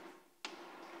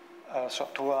 so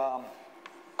to a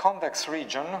convex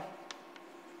region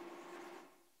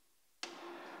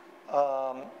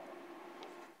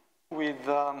with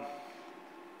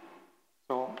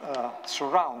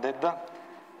surrounded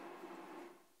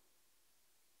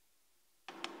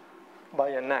by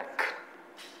a neck.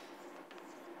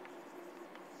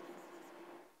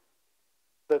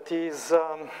 That is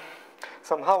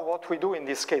somehow what we do in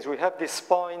this case. We have this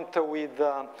point with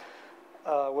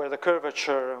where the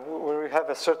curvature, where we have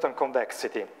a certain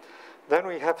convexity. Then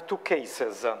we have two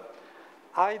cases.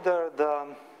 Either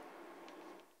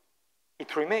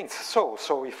it remains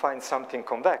so we find something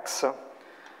convex,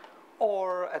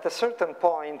 or at a certain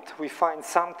point we find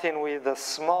something with a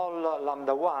small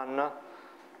lambda 1,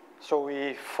 so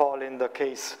we fall in the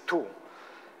case 2.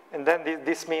 And then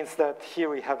this means that here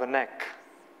we have a neck.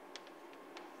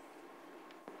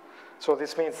 So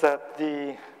this means that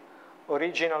the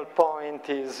original point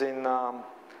is in a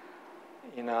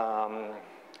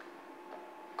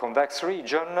convex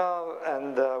region,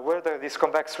 and where this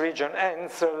convex region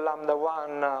ends, lambda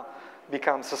 1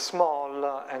 becomes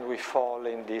small, and we fall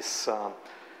in this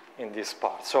in this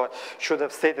part. So I should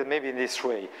have stated maybe in this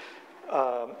way.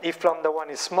 If lambda 1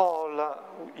 is small,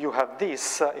 you have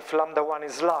this. If lambda 1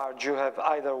 is large, you have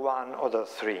either 1 or the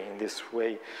 3. In this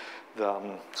way,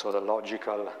 so the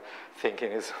logical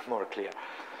thinking is more clear.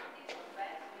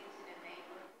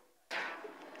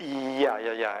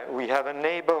 Yeah. We have a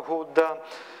neighborhood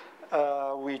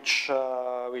which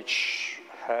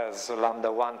has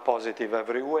lambda 1 positive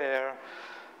everywhere,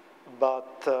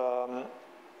 but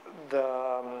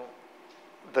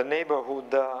the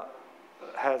neighborhood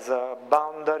has a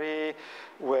boundary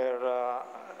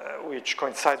which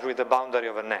coincides with the boundary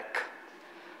of a neck.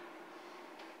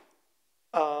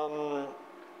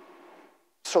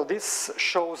 So this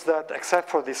shows that, except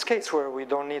for this case where we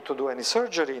don't need to do any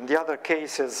surgery, in the other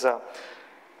cases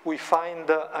we find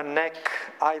a neck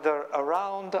either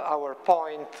around our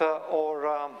point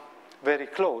or very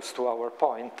close to our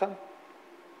point.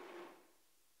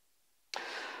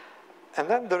 And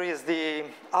then there is the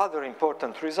other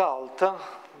important result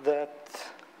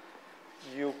that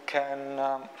you can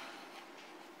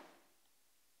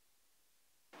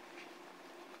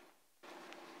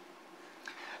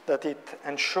that it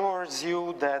ensures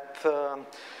you that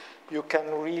you can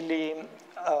really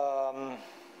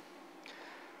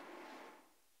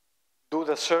do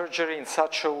the surgery in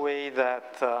such a way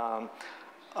that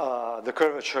the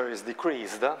curvature is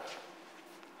decreased.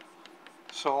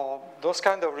 So those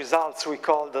kind of results we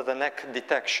call the neck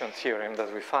detection theorem,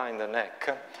 that we find the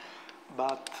neck.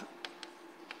 But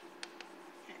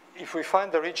if we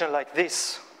find a region like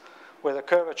this, where the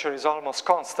curvature is almost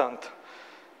constant,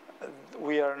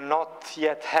 we are not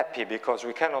yet happy because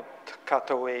we cannot cut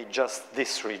away just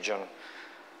this region.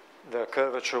 The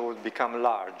curvature would become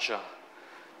large.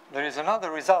 There is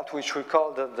another result which we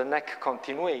call the neck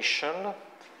continuation.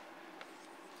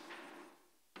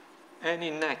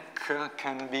 Any neck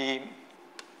can be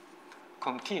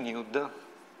continued.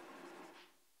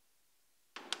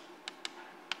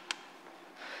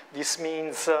 This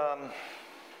means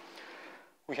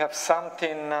we have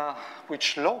something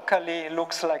which locally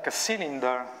looks like a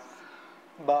cylinder,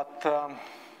 but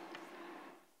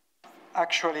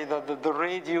actually the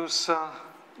radius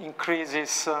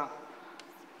increases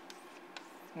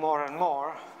more and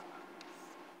more.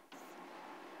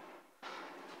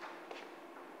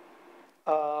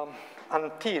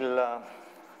 Until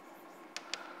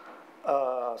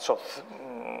so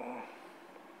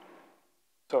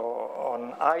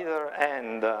on either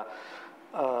end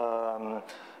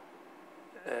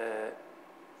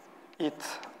it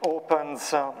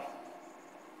opens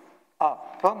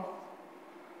up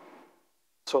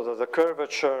so that the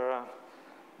curvature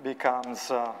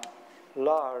becomes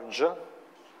large,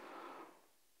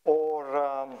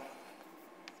 or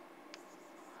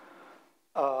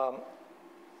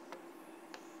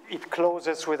it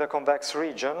closes with a convex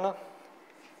region.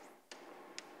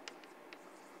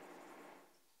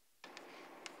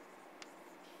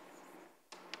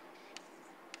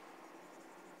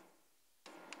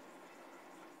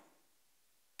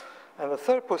 And the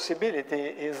third possibility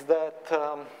is that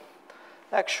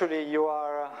actually you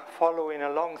are following a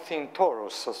long thin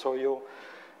torus. So you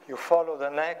follow the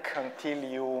neck until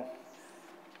you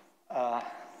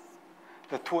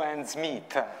the two ends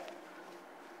meet.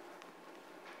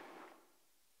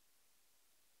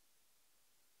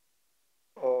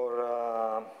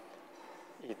 Or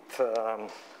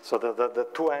so the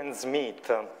two ends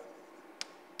meet.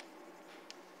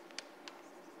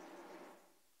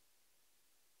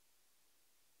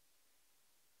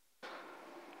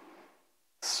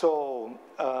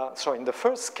 So in the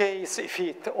first case, if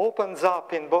it opens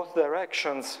up in both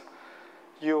directions,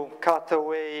 you cut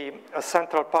away a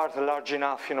central part large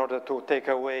enough in order to take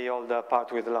away all the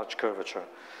part with large curvature.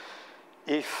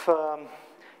 If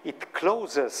it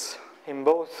closes in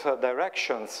both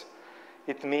directions,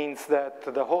 it means that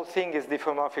the whole thing is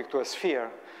diffeomorphic to a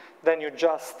sphere. Then you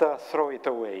just throw it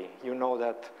away. You know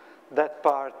that that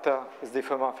part is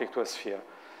diffeomorphic to a sphere.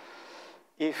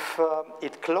 If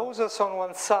it closes on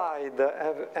one side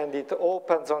and it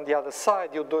opens on the other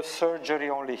side, you do surgery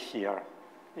only here.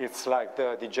 It's like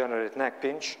the degenerate neck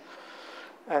pinch.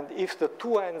 And if the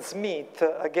two ends meet,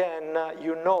 again,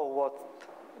 you know what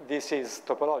this is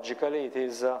topologically. It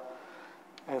is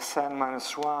Sn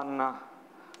minus 1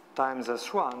 times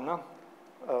S1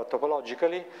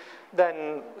 topologically.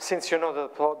 Then, since you know the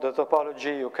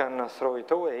topology, you can throw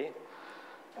it away.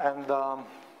 And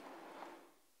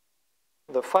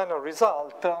the final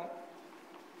result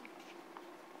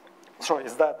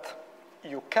is that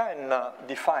you can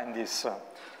define this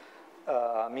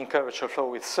mean curvature flow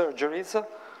with surgeries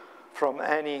from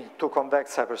any two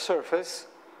convex hypersurface,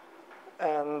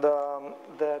 and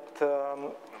that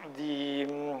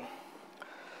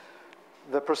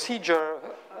the procedure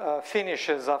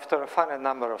finishes after a finite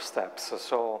number of steps.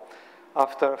 So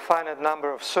after a finite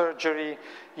number of surgery,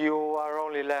 you are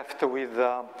only left with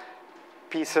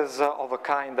pieces of a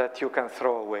kind that you can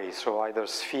throw away. So either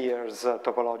spheres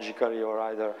topologically or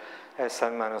either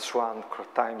Sn-1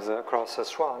 times cross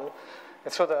S1.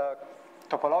 And so the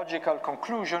topological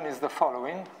conclusion is the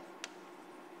following.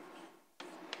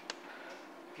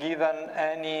 Given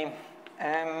any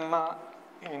M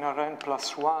in a Rn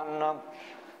plus 1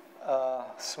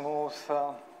 smooth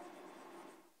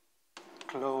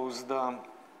closed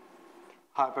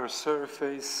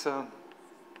hypersurface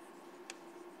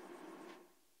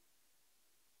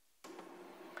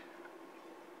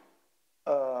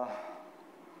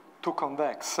to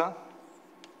convex,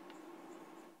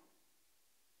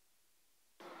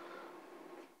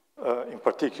 in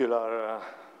particular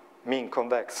mean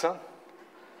convex,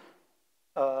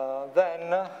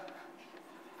 then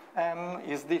M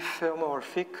is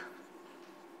diffeomorphic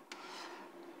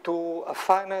to a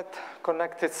finite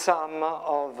connected sum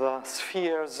of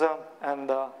spheres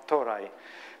and tori.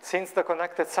 Since the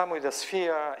connected sum with the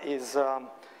sphere is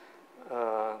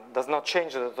does not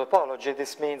change the topology,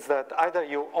 this means that either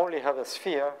you only have a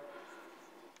sphere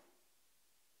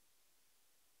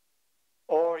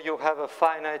or you have a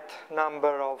finite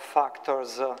number of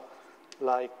factors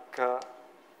like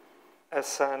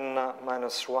Sn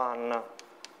minus 1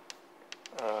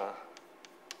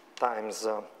 times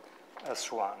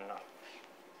S1.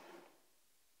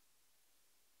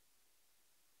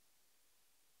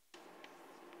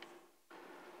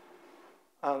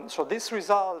 So this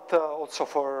result, also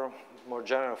for more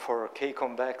general for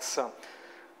K-convex,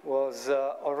 was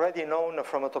already known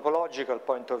from a topological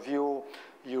point of view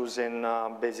using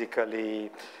basically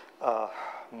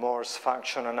Morse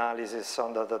function analysis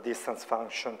under the distance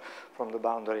function from the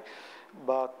boundary.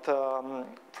 But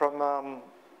from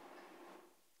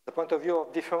the point of view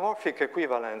of diffeomorphic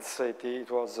equivalence, it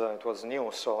was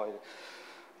new. So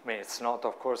I mean, it's not,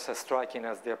 of course, as striking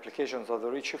as the applications of the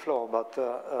Ricci flow, but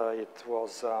it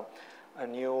was a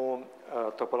new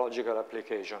topological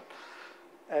application.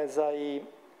 As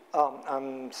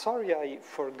I'm sorry, I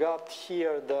forgot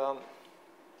here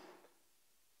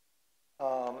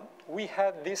we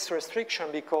had this restriction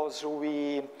because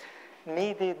we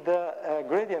needed a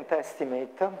gradient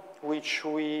estimate, which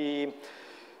we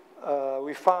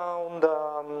found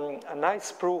a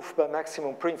nice proof by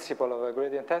maximum principle of a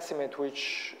gradient estimate,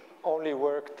 which only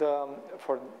worked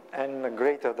for n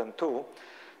greater than 2.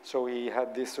 So we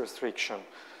had this restriction.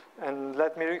 And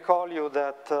let me recall you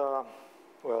that,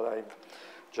 well, I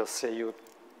just say you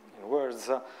in words,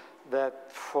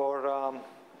 that for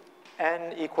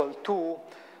n equal 2,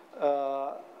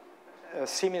 a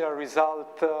similar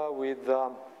result with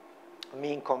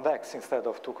mean convex instead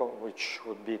of 2, which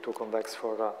would be 2 convex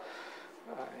for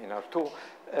in R2,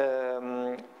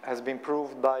 has been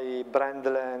proved by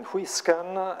Brendle and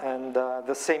Huisken, and at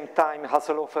the same time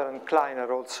Hasselhofer and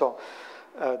Kleiner also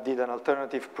did an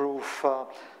alternative proof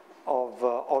of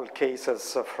all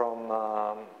cases from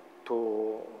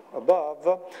 2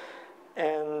 above,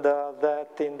 and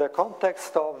that in the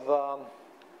context of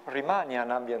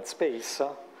Riemannian ambient space,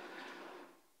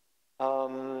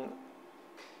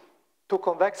 2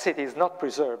 convexity is not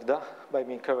preserved by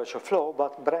mean curvature flow,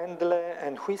 but Brendle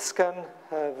and Huisken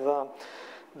have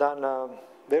done a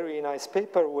very nice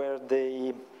paper where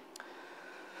they,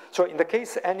 so in the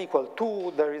case n equal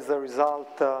 2, there is the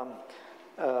result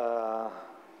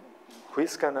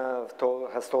Huisken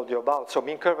has told you about. So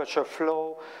mean curvature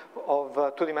flow of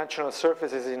 2-dimensional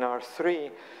surfaces in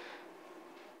R3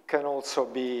 can also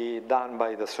be done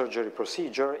by the surgery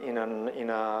procedure in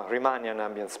a Riemannian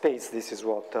ambient space. This is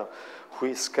what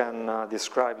Huisken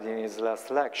described in his last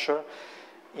lecture.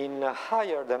 In a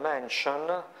higher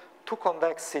dimension, 2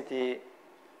 convexity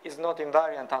is not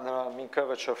invariant under a mean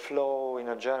curvature flow in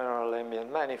a general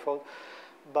ambient manifold,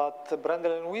 but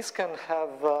Brendle and Huisken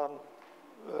have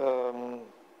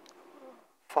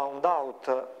found out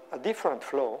a different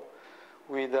flow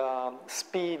with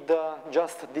speed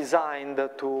just designed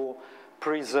to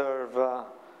preserve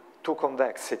 2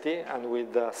 convexity and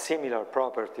with similar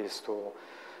properties to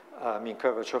mean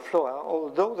curvature flow.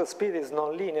 Although the speed is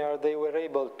nonlinear, they were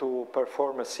able to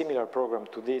perform a similar program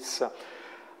to this,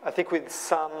 I think with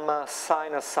some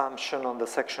sign assumption on the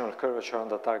sectional curvature on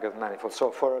the target manifold.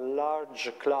 So for a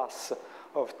large class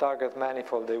of target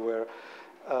manifold, they were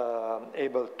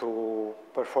able to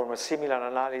perform a similar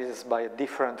analysis by a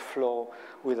different flow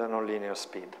with a nonlinear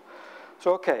speed.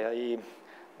 So okay, I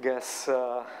guess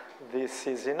this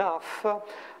is enough.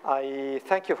 I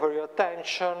thank you for your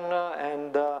attention,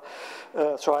 and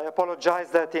so I apologize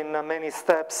that in many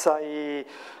steps I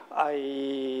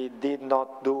did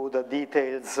not do the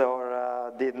details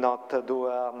or did not do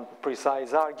a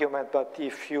precise argument, but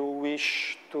if you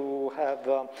wish to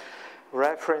have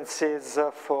references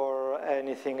for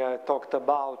anything I talked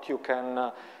about, you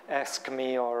can ask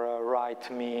me or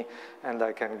write me, and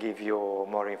I can give you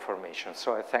more information.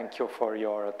 So I thank you for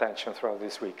your attention throughout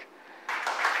this week.